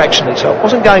down fractionally, so it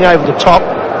wasn't going over the top.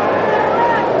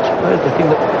 I suppose the thing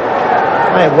that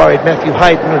may have worried Matthew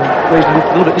Hayden, and the reason he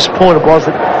looked a little bit disappointed, was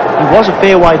that he was a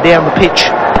fair way down the pitch.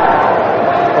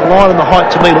 The line and the height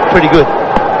to me looked pretty good.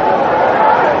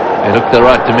 It looked all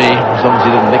right to me, as long as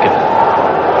he didn't nick it.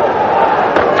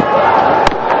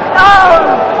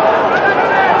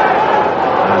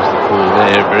 There's the ball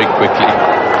there very quickly.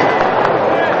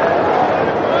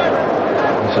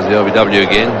 This is the LBW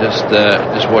again. Just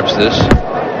watch this.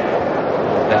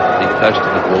 Back close to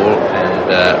the ball, and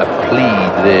a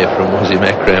plead there from Wasim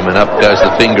Akram, and up goes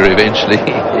the finger eventually.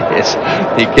 Yes,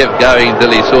 he kept going until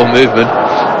he saw movement.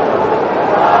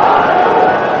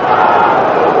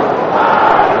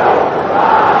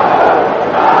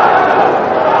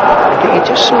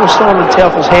 Just saw Simon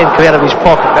Telfer's hand come out of his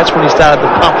pocket. That's when he started the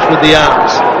pumps with the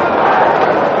arms.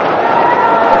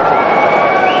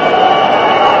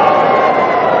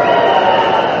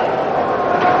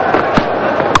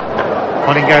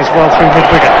 Ponting goes well through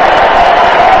mid-wicket.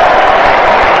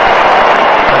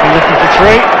 He'll be looking for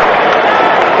three.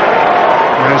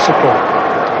 No support.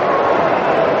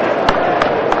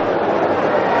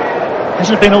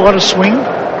 Hasn't been a lot of swing.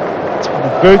 It's been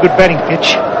a very good batting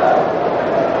pitch.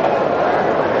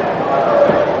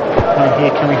 Here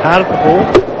coming hard at the ball,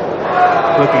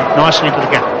 working nicely into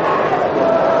the gap.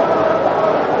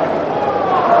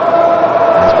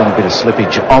 There's been a bit of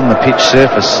slippage on the pitch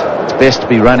surface. It's best to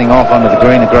be running off onto the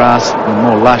greener grass, the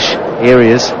more lush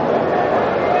areas.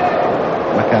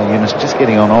 Waqar Younis just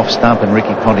getting on off stump, and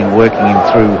Ricky Ponting working him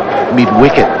through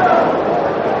mid-wicket.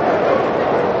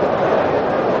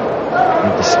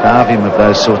 Need to starve him of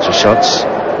those sorts of shots,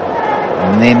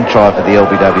 and then try for the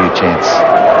LBW chance.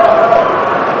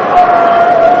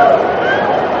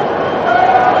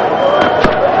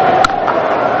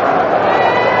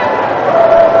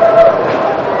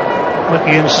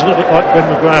 It's a little bit like Ben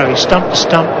McGrath. He's stump to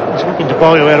stump. He's looking to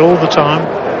bowl you out all the time.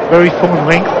 Very full in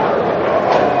length.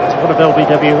 There's a lot of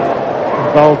LBW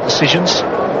involved decisions.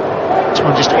 This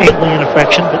one just angling in a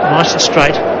fraction, but nice and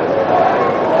straight.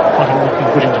 Ponting looking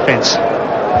good in defence.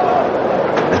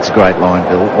 That's a great line,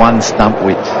 Bill. One stump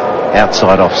width,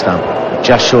 outside off stump,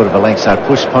 just short of a length. So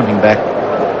push Ponting back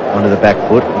onto the back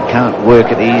foot. He can't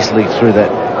work it easily through that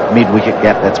mid-wicket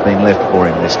gap that's been left for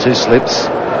him. There's two slips.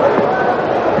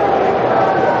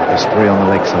 There's three on the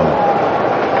leg side.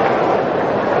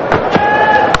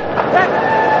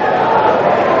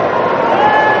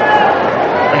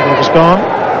 Angle is gone.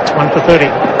 It's 1 for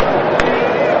 30.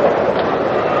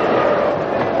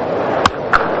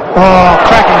 Oh,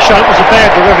 cracking shot. It was a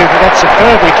bad delivery, but that's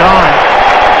superbly timed.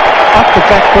 Up the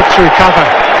back foot through cover.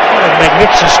 What a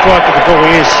magnificent strike of the ball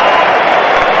is.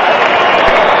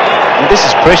 And this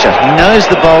is pressure. He knows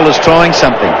the bowler's trying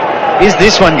something. Is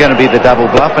this one going to be the double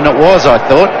bluff? And it was, I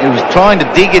thought. He was trying to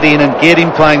dig it in and get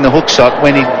him playing the hook shot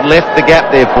when he left the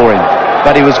gap there for him.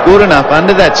 But he was good enough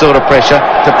under that sort of pressure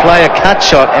to play a cut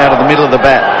shot out of the middle of the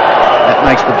bat. That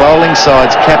makes the bowling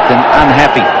side's captain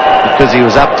unhappy because he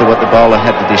was up to what the bowler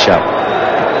had to dish up.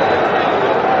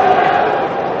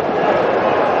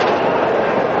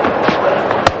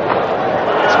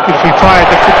 It's beautifully played.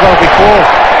 That could well before.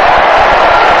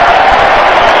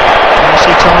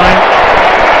 Nicely timed.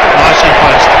 Nicely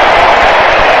placed.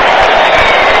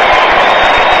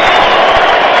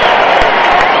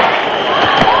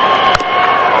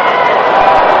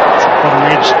 It's a bottom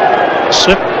edge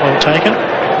slip, well taken.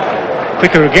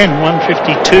 Quicker again,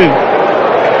 152.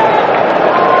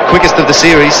 Quickest of the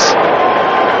series.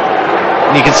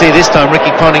 And you can see this time Ricky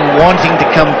Ponting wanting to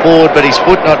come forward, but his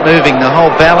foot not moving. The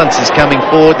whole balance is coming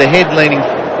forward, the head leaning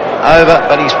over,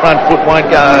 but his front foot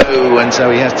won't go, and so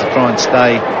he has to try and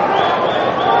stay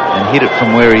and hit it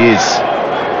from where he is.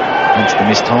 Hence the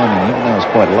missed timing, even though it was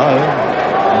quite low.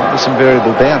 There might be some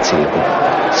variable bounce here,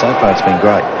 but so far it's been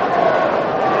great.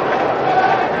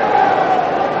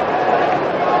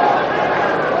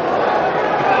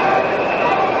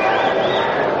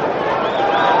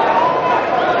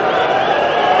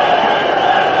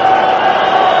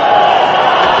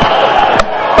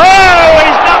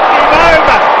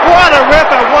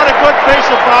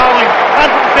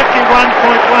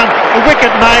 A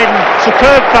wicket maiden,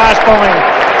 superb fast bowling,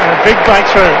 and a big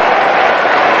breakthrough.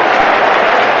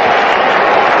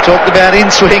 Talked about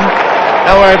in-swing.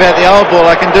 Don't worry about the old ball,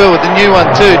 I can do it with the new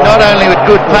one too. Not only with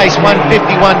good pace, 151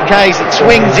 Ks, it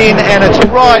swings in and it's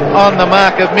right on the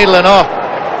mark of middle and off.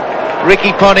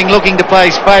 Ricky Ponting looking to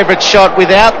play his favourite shot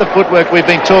without the footwork we've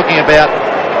been talking about.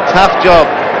 Tough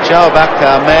job. Shoaib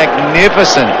Akhtar,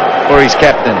 magnificent for his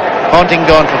captain. Ponting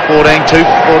gone for 14, 2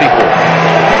 for 44.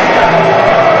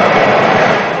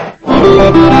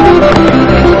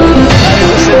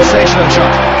 Sensational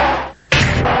shot.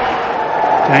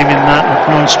 Damien Martyn at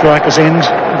non-striker's end,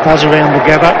 buzz around the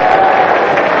gather.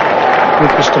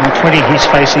 Gilchrist on 20, he's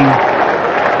facing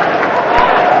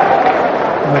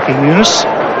Waqar Younis.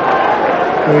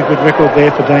 Very good record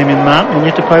there for Damien Martyn, and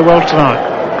yet to play well tonight.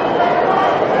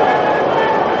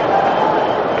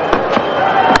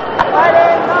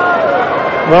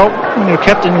 Well, when you're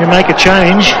captain, you make a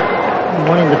change.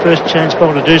 Wanting the first change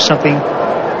bowler to do something.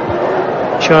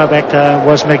 Shoaib Akhtar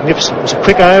was magnificent. It was a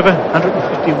quick over,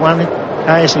 151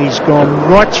 Ks, and he's gone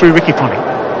right through Ricky Ponting.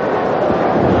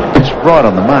 Just right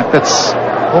on the mark. That's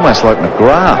almost like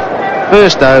McGrath.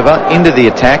 First over, into the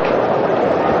attack.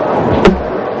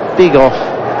 Big off,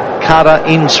 cutter,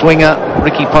 in swinger.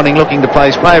 Ricky Ponting looking to play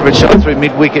his favourite shot through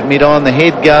mid-wicket, mid-on. The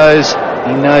head goes.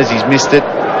 He knows he's missed it,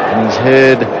 and he's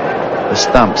heard the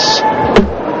stumps.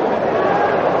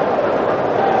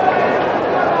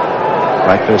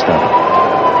 Great first over.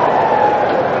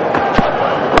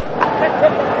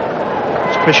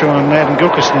 There's pressure on Madden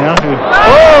Gilchrist now.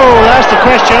 That's the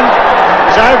question.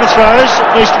 His overthrows,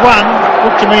 at least one,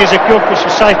 looked to me as if Gilchrist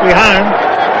was safely home.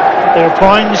 But they're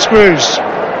applying the screws.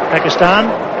 Pakistan,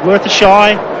 worth a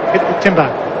shy, hit the timber.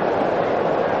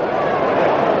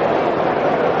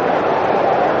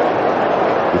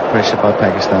 Good pressure by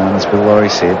Pakistan, as Bill Laurie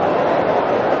said.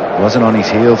 Wasn't on his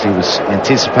heels, he was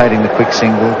anticipating the quick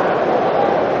single.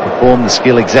 Performed the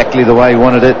skill exactly the way he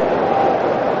wanted it,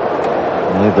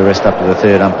 and leave the rest up to the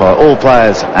third umpire. All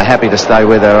players are happy to stay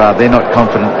where they are. They're not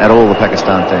confident at all, the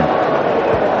Pakistan team.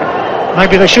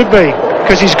 Maybe they should be,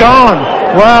 because he's gone.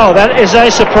 Wow, that is a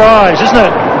surprise, isn't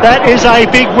it? That is a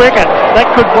big wicket. That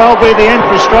could well be the end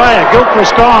for Australia.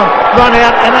 Gilchrist gone, run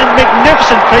out, and a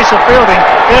magnificent piece of fielding.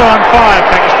 They're on fire,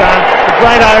 Pakistan. A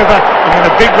great over, and then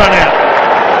a big run out.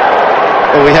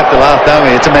 Well, we have to laugh, don't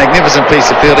we? It's a magnificent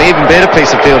piece of fielding, even better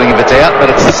piece of fielding if it's out,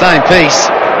 but it's the same piece.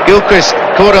 Gilchrist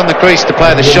caught on the crease to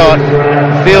play the shot,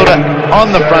 fielder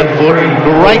on the front foot,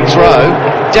 great throw,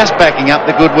 just backing up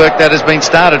the good work that has been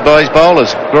started by his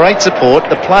bowlers. Great support.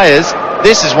 The players,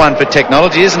 this is one for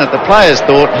technology, isn't it? The players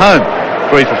thought, home,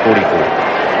 3 for 44.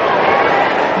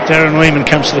 Darren Lehmann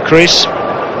comes to the crease.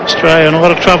 Australia in a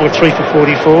lot of trouble with 3 for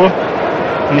 44.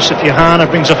 Yusuf Yohana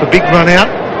brings off a big run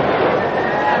out.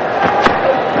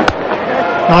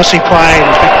 Nicely played,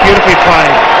 beautifully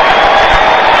played.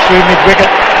 Through mid-wicket.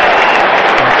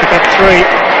 Pick up 3.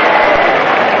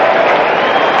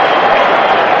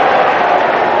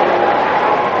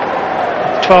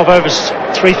 "12 overs,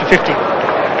 3 for 50.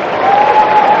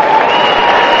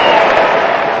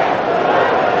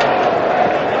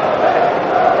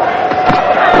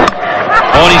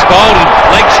 On his bowled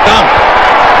leg stump.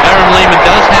 Darren Lehmann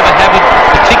does have a habit,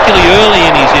 particularly early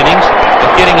in his innings,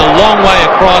 of getting a long way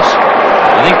across.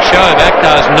 I think Shoaib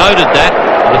Akhtar's noted that.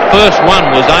 The first one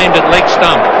was aimed at leg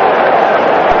stump.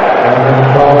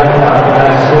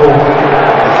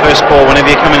 The first ball, whenever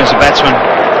you come in as a batsman,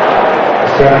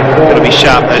 got to be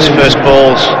sharp. Those first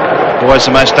balls are always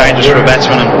the most dangerous for a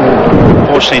batsman, and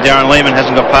unfortunately Darren Lehmann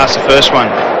hasn't got past the first one.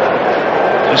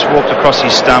 Just walked across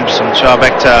his stumps, and Shoaib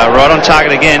Akhtar right on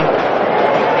target again.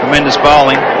 Tremendous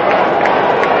bowling.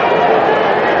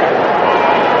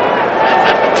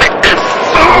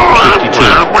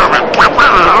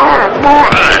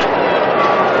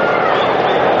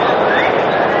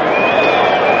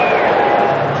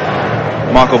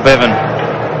 Michael Bevan,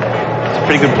 it's a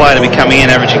pretty good player to be coming in,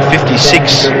 averaging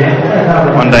 56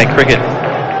 one-day cricket.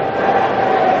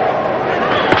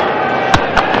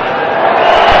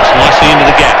 It's nicely into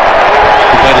the gap.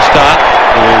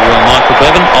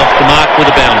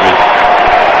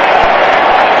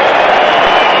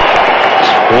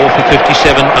 4 for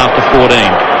 57 after 14.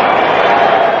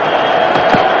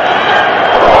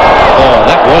 Oh,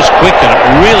 that was quick, and it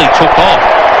really took off.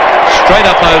 Straight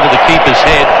up over the keeper's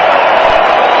head.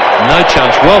 No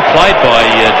chance. Well played by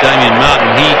Damien Martyn.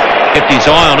 He kept his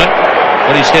eye on it,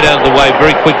 got his head out of the way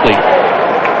very quickly.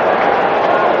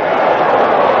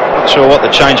 Not sure what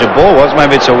the change of ball was.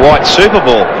 Maybe it's a white Super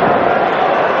Ball.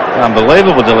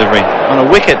 Unbelievable delivery. On a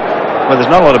wicket where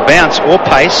there's not a lot of bounce or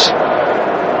pace,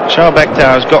 Shoaib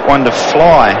Akhtar has got one to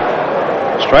fly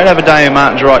straight over Damien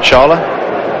Martyn's right shoulder,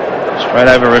 straight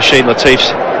over Rashid Latif's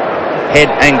head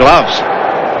and gloves.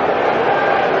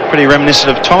 Pretty reminiscent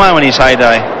of Tomo in his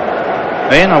heyday.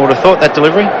 Ian, I would have thought that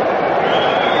delivery.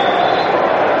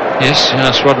 Yes,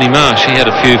 ask Rodney Marsh. He had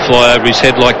a few fly over his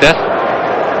head like that.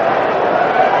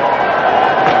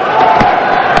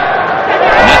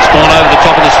 And that's gone over the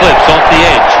top of the slips, off the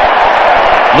edge.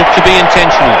 Looked to be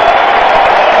intentional.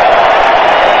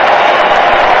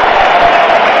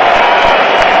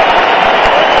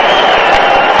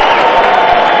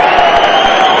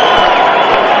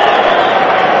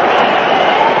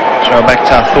 Shoaib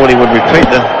Akhtar thought he would repeat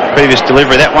the previous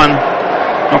delivery. That one,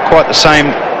 not quite the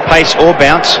same pace or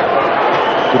bounce.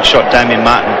 Good shot, Damien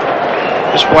Martyn.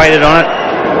 Just waited on it.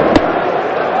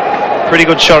 Pretty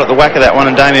good shot at the whack of that one,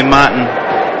 and Damien Martyn,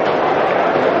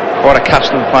 quite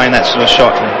accustomed to playing that sort of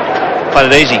shot. And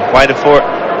played it easy, waited for it,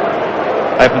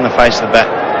 opened the face of the bat,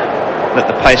 let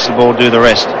the pace of the ball do the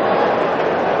rest.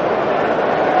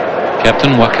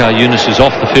 Captain Waqar Younis is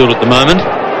off the field at the moment.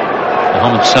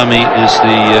 Mohamed Sami is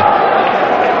the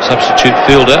substitute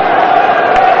fielder.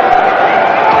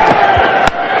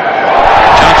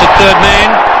 Chance at third man,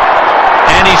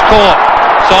 and he's caught.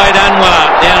 Syed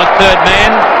Anwar down at third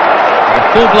man. A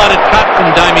full-blooded cut from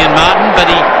Damien Martyn, but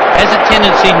he has a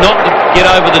tendency not to get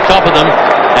over the top of them,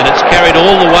 and it's carried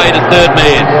all the way to third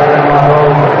man.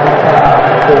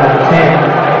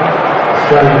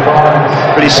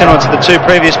 Pretty similar to the two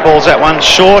previous balls. That one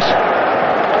short,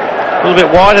 a little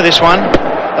bit wider this one.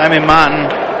 Damien Martyn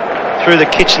threw the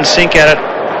kitchen sink at it,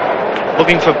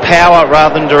 looking for power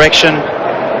rather than direction.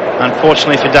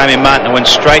 Unfortunately for Damien Martyn, it went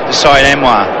straight to Syed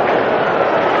Anwar,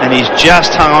 and he's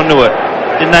just hung on to it.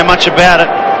 Didn't know much about it.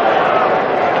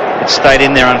 It stayed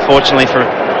in there, unfortunately, for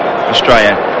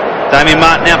Australia. Damien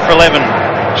Martyn out for 11.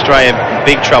 Australia in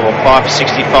big trouble, 5 for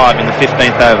 65 in the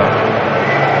 15th over.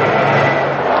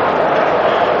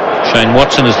 Shane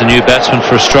Watson is the new batsman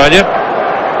for Australia.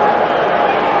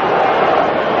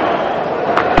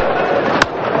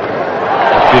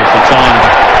 Beautiful time.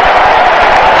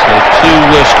 So two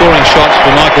scoring shots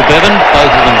for Michael Bevan,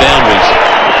 both of them boundaries.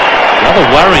 The other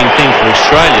worrying thing for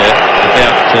Australia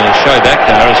about Shoaib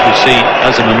Akhtar is we see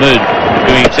Azam Mahmood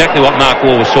doing exactly what Mark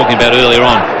Waugh was talking about earlier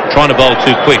on, trying to bowl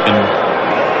too quick, and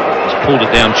he's pulled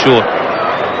it down short.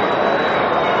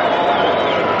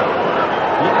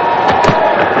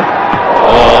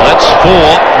 Oh, that's four.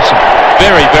 It's a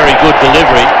very, very good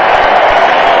delivery.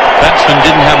 Batsman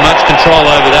didn't have much control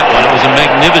over that one. It was a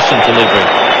magnificent delivery.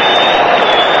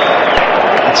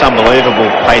 It's unbelievable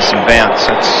pace and bounce.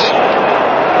 It's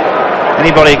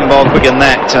anybody who can bowl quicker than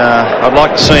that. I'd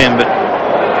like to see him, but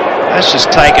that's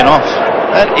just taken off.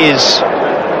 That is,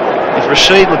 if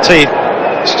Rashid Latif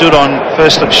stood on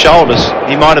first slip shoulders,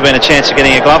 he might have been a chance of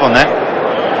getting a glove on that.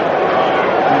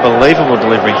 Unbelievable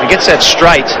delivery. If he gets that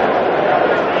straight.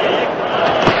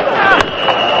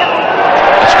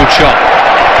 That's a good shot.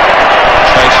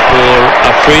 Chase for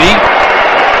Afridi.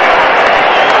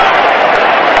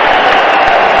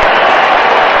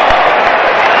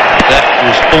 That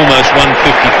was almost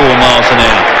 154 miles an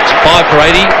hour. It's 5 for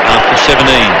 80 after 17.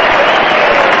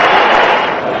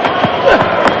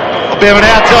 Bevan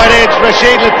outside edge.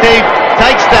 Rashid Latif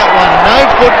takes that one. No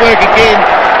footwork again.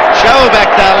 Shoaib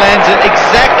Akhtar lands it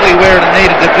exactly where it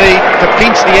needed to be to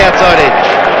pinch the outside edge.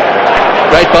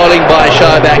 Great bowling by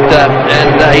Shoaib Akhtar,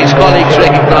 and his colleagues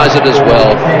recognise it as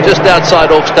well. Just outside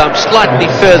off stump,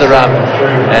 slightly further up,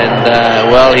 and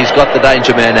well, he's got the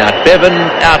danger man out. Bevan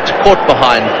out, caught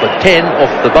behind for 10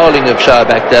 off the bowling of Shoaib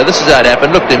Akhtar. This is how it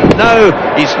happened. Look at him. No,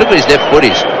 look at his left foot.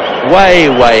 He's way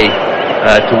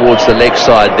towards the leg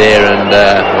side there, and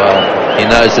well, he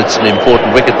knows it's an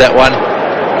important wicket, that one.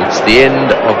 It's the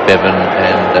end of Bevan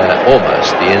and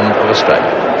almost the end of Australia.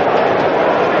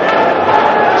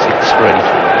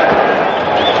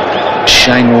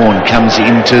 Shane Warne comes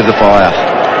into the fire.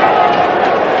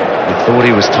 He thought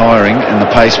he was tiring and the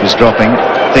pace was dropping.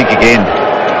 Think again.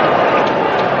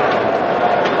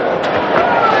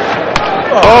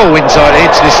 Oh, inside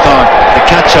edge this time. The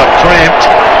cut shot cramped.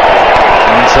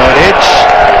 Inside edge.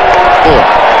 4.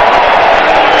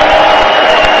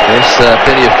 There's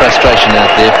plenty of frustration out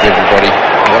there for everybody.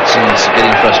 Watson's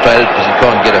getting frustrated because he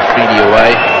can't get a Freedy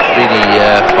away. Freedy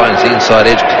finds the inside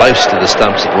edge close to the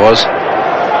stumps it was.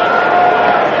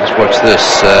 Just watch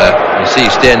this. You see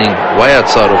he's standing way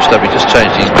outside off stump. He just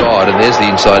changed his guard and there's the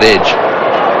inside edge.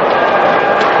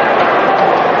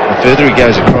 The further he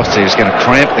goes across there, he's going to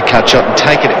cramp the cut shot and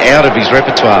take it out of his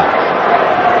repertoire.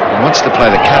 He wants to play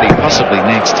the cut. He possibly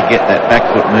needs to get that back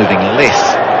foot moving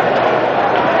less.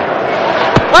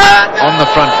 On the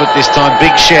front foot this time,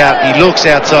 big shout. He looks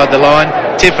outside the line.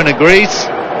 Tiffin agrees.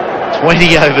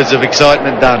 20 overs of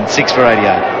excitement done. 6 for 88.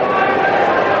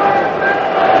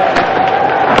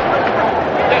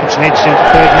 It's an edge to the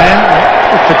third man.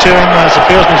 Look for 2 him as the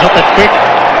fieldsman's not that quick.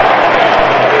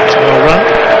 It's a well run.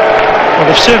 Well,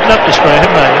 they've served it up this way,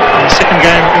 haven't they? In the second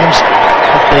game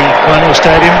at the Colonial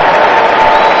Stadium,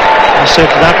 they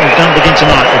served it up and done it again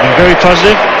tonight. They've been very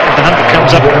positive, and the 100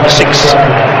 comes up from the 6.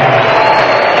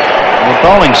 The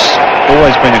bowling's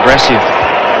always been aggressive.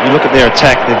 You look at their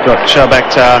attack, they've got Shoaib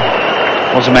Akhtar,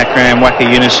 Wasim Akram, Waqar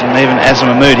Younis, and even Azam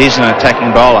Mahmood. He's an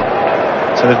attacking bowler.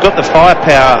 So they've got the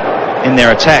firepower in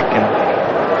their attack, and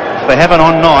if they have an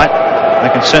on night, they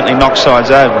can certainly knock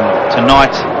sides over. And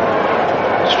tonight,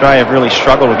 Australia have really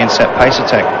struggled against that pace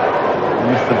attack.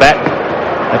 And with the bat,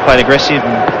 they played aggressive,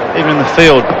 and even in the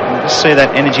field, you just see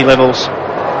that energy levels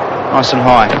nice and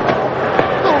high.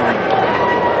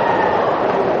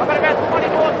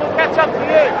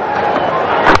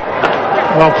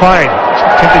 Well played.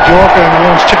 Attempted Yorker and the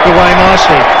one's chipped away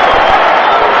nicely.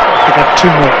 Pick up 2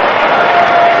 more.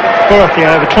 4 off the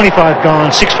over, 25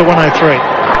 gone, 6 for 103.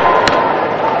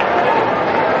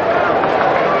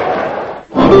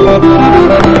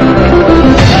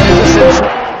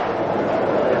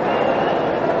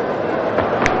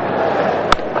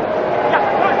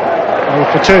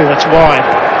 For 2, that's wide.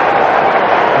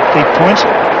 Deep points.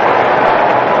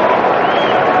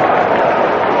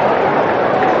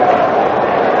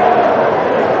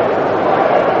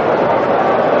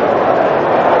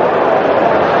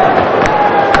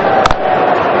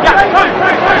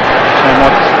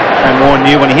 Warne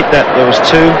knew when he hit that there was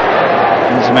 2.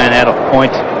 Inzamam out at point.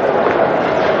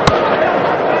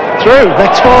 Through,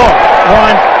 that's 4.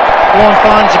 Warne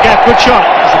finds the gap, good shot.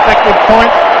 It's a backward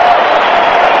point.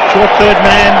 Short third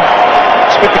man,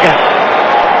 split the gap.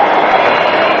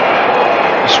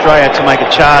 Australia to make a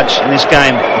charge in this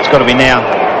game. It's got to be now.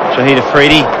 Shoaib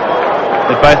Akhtar.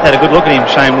 They've both had a good look at him,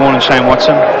 Shane Warne and Shane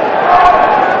Watson.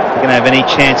 They're going to have any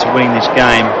chance of winning this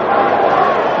game.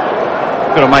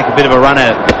 Got to make a bit of a run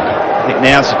at it. I think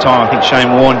now's the time. I think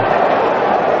Shane Warne,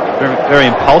 very, very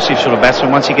impulsive sort of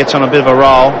batsman. Once he gets on a bit of a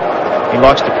roll, he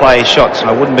likes to play his shots. And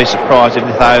I wouldn't be surprised if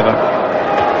this over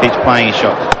keeps playing his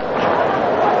shots.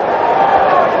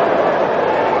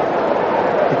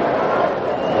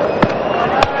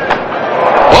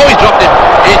 Oh, he's dropped him.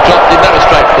 He's dropped him. That was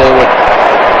straightforward.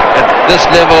 At this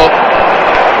level,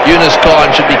 Younis Khan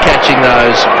should be catching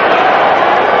those.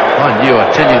 Mind you, I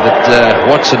tell you that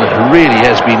Watson really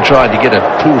has been trying to get a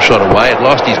pull shot away. At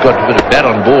last he's got a bit of bat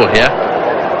on ball here.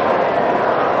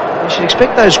 You should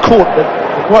expect those caught, but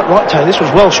you're quite right, Tony. This was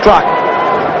well struck.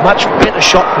 Much better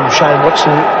shot from Shane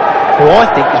Watson, who I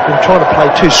think has been trying to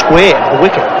play too square to the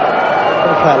wicket.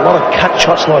 Trying to play a lot of cut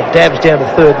shots, a lot of dabs down to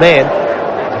third man.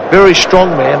 He's a very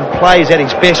strong man, plays at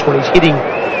his best when he's hitting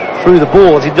through the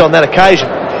ball, as he did on that occasion.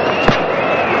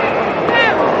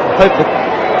 I hope that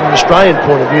from an Australian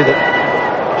point of view that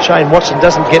Shane Watson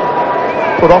doesn't get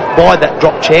put off by that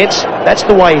drop chance. That's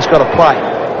the way he's got to play.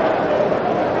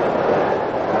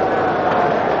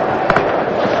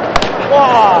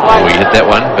 Oh, he hit that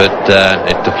one, but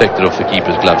it deflected off the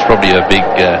keeper's gloves. Probably a big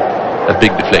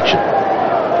deflection.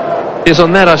 Yes,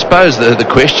 on that I suppose the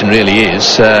question really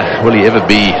is, will he ever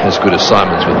be as good as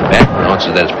Simons with the bat? The answer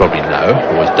to that is probably no,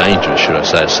 or as dangerous, should I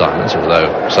say, as Simons, although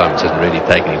Simons hasn't really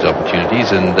taken his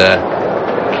opportunities. And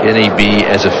can he be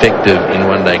as effective in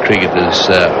one-day cricket as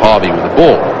Harvey with the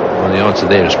ball? Well, the answer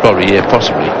there is probably yeah,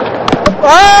 possibly.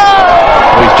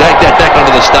 Oh, he's dragged that back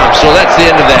onto the stump, so that's the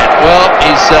end of that. Well,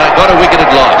 he's got a wicket at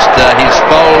last. He's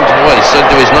bowled, well, he's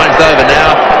into his 9th over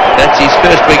now. That's his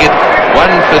first wicket,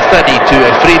 1 for 30 to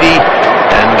Afridi.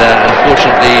 And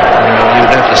unfortunately, you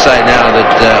would have to say now that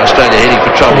Australia heading for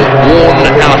trouble.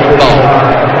 Warne out bowled.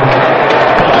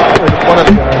 One of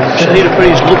Shoaib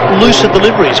Akhtar's looser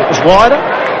deliveries. It was wider,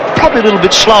 probably a little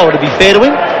bit slower to be fair to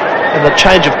him, and the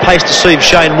change of pace deceived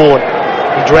Shane Warne.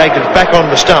 He dragged it back on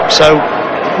the stump, so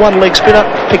one leg spinner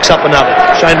picks up another.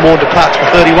 Shane Warne departs for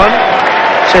 31,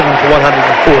 7 for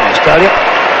 140 Australia.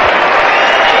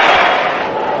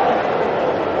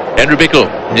 Andrew Bickle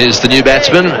is the new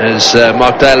batsman. As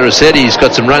Mark Taylor has said, he's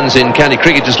got some runs in county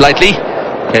cricket just lately.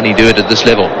 Can he do it at this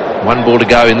level? 1 ball to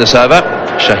go in this over.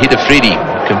 Shahid Afridi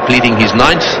completing his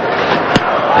 9th,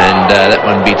 and that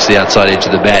one beats the outside edge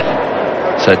of the bat.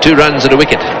 So 2 runs and a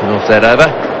wicket off that over,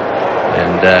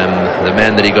 and the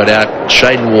man that he got out,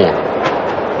 Shane Warne,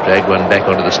 dragged one back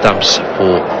onto the stumps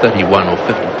for 31 or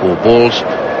 54 balls.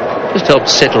 Just helped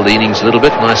settle the innings a little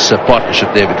bit. Nice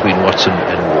partnership there between Watson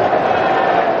and Warne.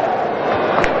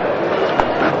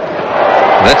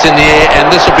 That's in the air, and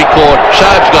this will be caught.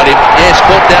 Shoaib's got him. Yes,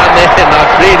 caught down there. Now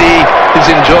Afridi is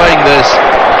enjoying this.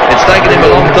 It's taken him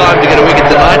a long time to get a wicket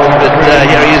tonight, but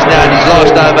here he is now in his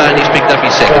last over, and he's picked up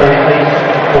his 2nd.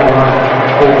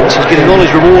 He's getting all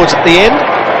his rewards at the end.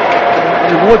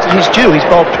 The rewards that he's due. He's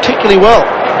bowled particularly well.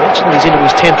 He's into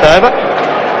his 10th over.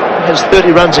 He has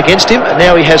 30 runs against him, and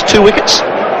now he has 2 wickets.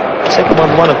 Second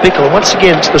one of Bickle. And once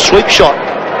again, it's the sweep shot.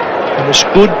 And this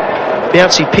good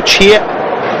bouncy pitch here.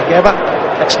 Gabba.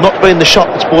 That's not been the shot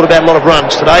that's brought about a lot of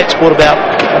runs today. It's brought about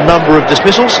a number of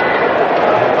dismissals,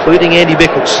 including Andy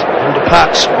Bickles, who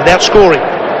departs without scoring.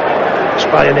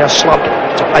 Australia now slumped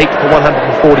to 8 for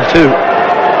 142.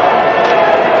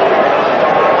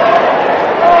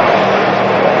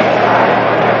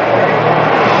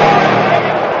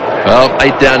 Well,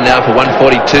 8 down now for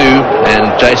 142,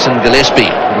 and Jason Gillespie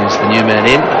is the new man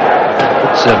in.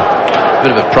 It's a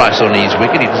bit of a price on his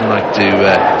wicket. He doesn't like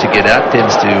to get out.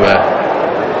 Tends to.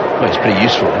 Well, he's pretty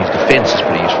useful. His defence is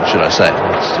pretty useful, should I say.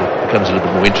 It becomes a little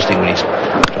bit more interesting when he's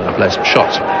trying to play some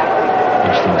shots.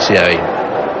 Interesting to see how he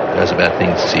goes about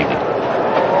things this evening.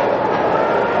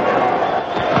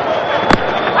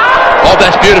 Oh,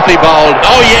 that's beautifully bowled.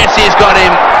 Oh, yes, he's got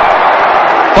him.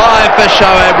 5 for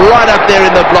Shoaib, right up there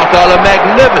in the block hole. A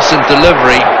magnificent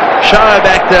delivery. Shoaib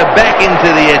Akhtar back into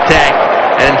the attack.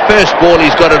 And first ball,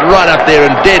 he's got it right up there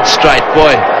and dead straight.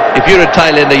 Boy, if you're a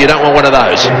tail-ender, you don't want one of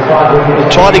those.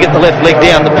 Trying to get the left leg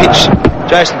down the pitch.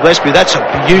 Jason Gillespie, that's a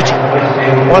beauty.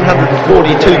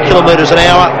 142 kilometres an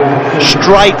hour,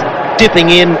 straight,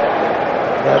 dipping in.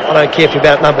 I don't care if you're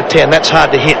about number 10, that's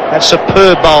hard to hit. That's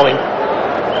superb bowling.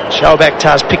 Shoaib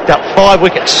Akhtar's picked up 5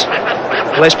 wickets.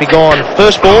 Gillespie gone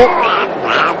first ball.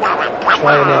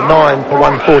 Australia now 9 for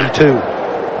 142.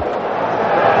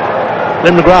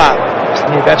 Len McGrath is the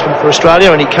new batsman for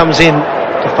Australia, and he comes in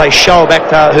to face Shoaib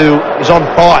Akhtar, who is on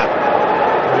fire.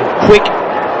 Quick,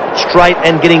 straight,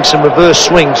 and getting some reverse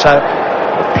swing. So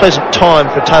a pleasant time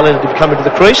for a tail-ender to come into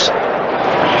the crease.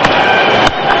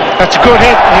 That's a good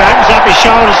hit. He opens up his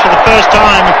shoulders for the first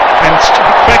time and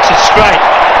cracks it straight.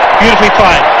 Beautifully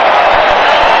played.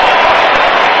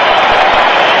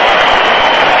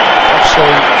 I've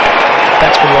seen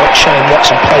batsmen like Shane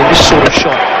Watson play this sort of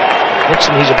shot.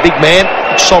 Watson, he's a big man,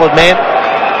 a solid man.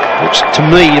 Looks to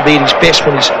me to be at his best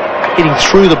when he's hitting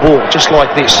through the ball, just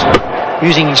like this.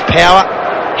 Using his power,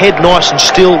 head nice and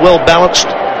still, well balanced.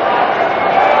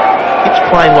 Keeps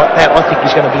playing like that, I think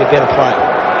he's going to be a better player.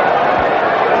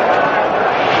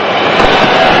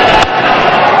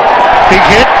 Big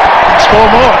hit, score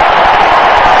more.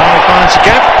 Finally finds a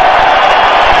gap.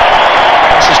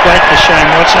 This is great for Shane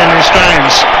Watson and the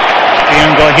Australians. The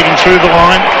young guy hitting through the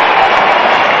line.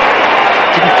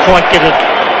 Didn't quite get it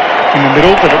in the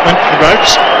middle, but it went to the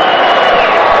ropes.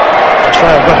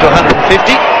 Australia got to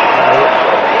 150.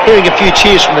 Hearing a few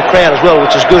cheers from the crowd as well,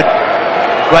 which is good.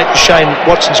 Great for Shane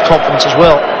Watson's confidence as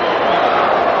well.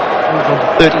 Moving on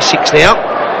to 36 now.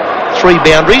 3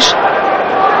 boundaries.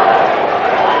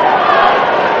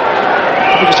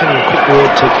 Let me just have a quick word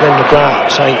to Glenn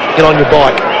McGrath saying, get on your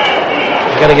bike.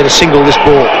 You're going to get a single this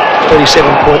ball.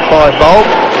 37.5 bowled.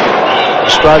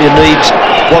 Australia needs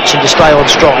Watson to stay on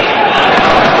strike.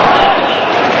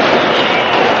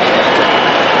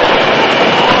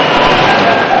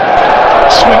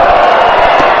 Swing.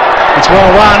 It's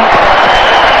well run.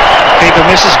 Keeper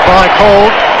misses by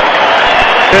called.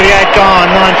 38 gone,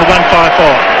 9 for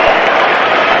 154.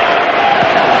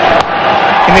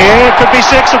 In the air, could be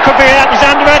 6 or could be out. He's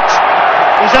under it.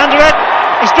 He's under it.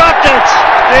 He's dropped it.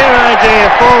 Dear, oh dear,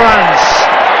 4 runs.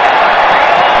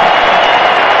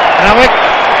 Howick,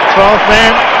 12th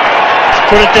man. He's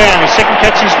put it down. His second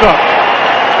catch he's dropped.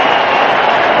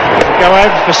 Go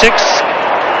over for 6.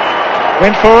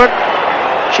 Went for it.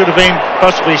 Should have been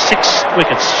possibly 6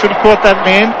 wickets. Should have caught that in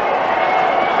the end.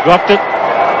 Dropped it.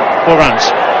 4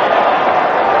 runs.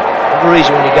 Never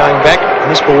easy when you're going back. And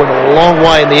this ball went a long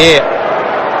way in the air.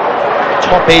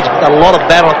 Top edge, but a lot of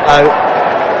battle though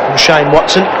from Shane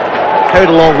Watson. Carried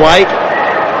a long way.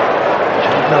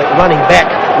 Running back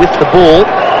with the ball.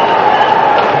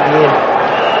 In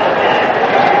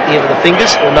the end of the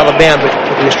fingers. Another boundary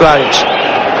for the Australians.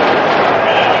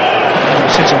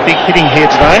 We've seen some big hitting here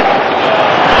today.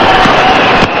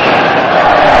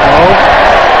 Oh,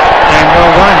 and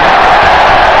well run.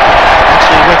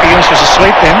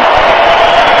 sweep them.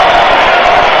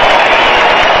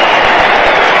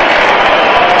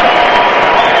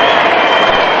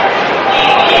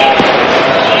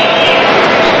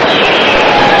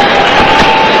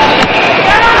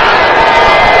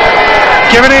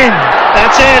 Given in.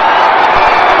 That's it.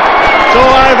 It's all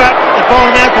over. They've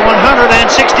bowled him out for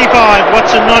 165.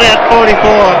 Watson not out 44.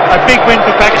 A big win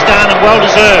for Pakistan and well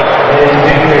deserved.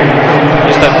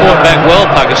 Yes, they fought back well,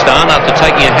 Pakistan, after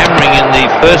taking a hammering in the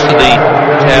first of the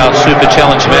Tau Super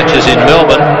Challenge matches in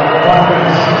Melbourne.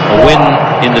 A win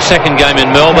in the second game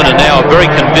in Melbourne, and now a very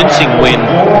convincing win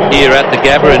here at the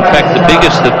Gabba. In fact, the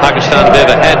biggest that Pakistan have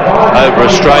ever had over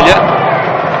Australia.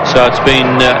 So it's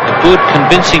been a good,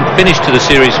 convincing finish to the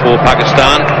series for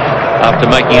Pakistan after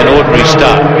making an ordinary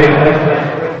start.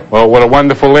 Well, what a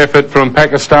wonderful effort from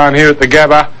Pakistan here at the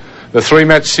Gabba. The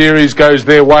 3-match series goes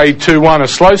their way 2-1. A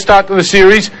slow start to the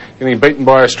series, getting beaten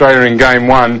by Australia in game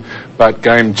 1, but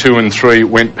game 2 and 3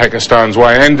 went Pakistan's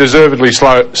way, and deservedly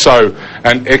so.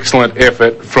 An excellent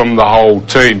effort from the whole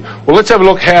team. Well, let's have a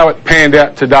look how it panned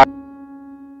out today.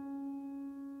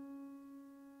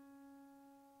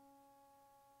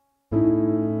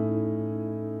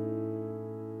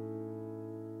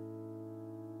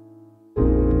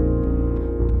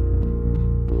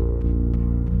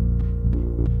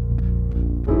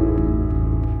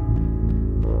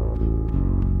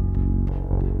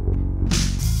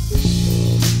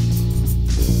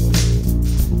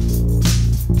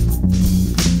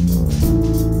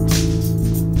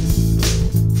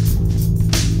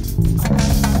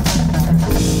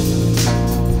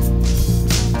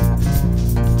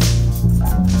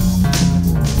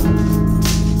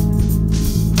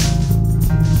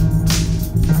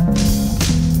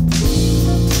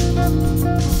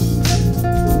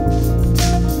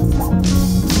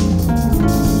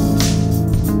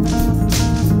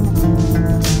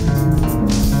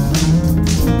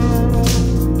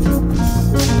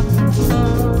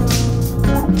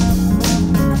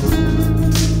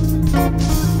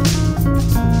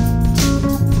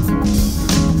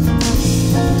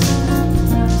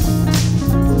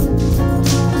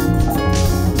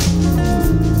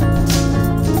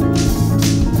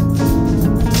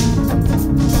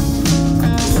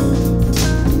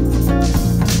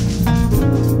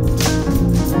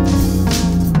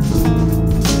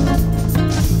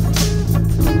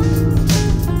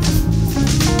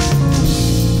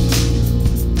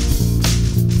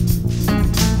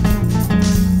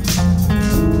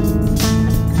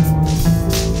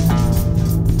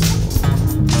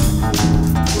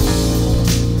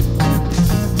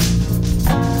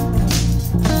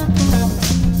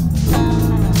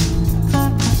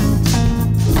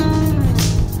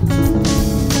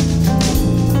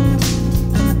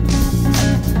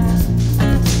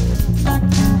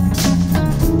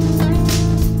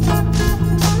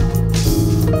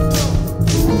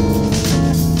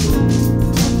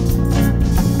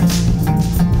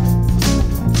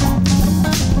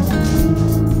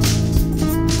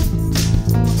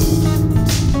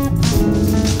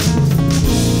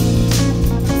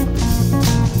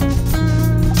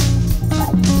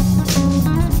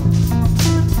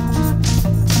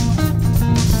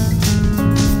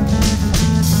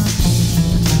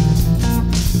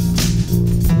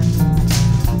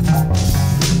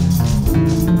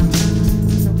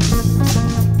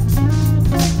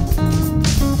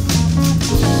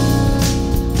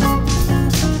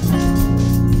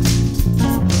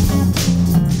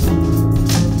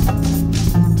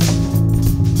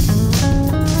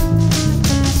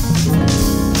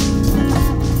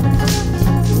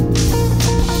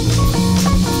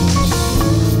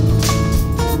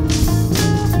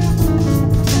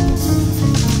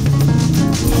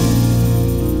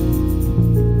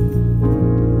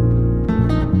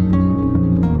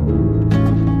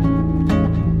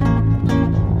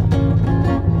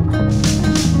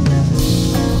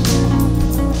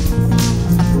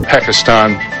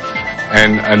 Pakistan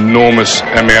an enormous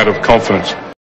amount of confidence.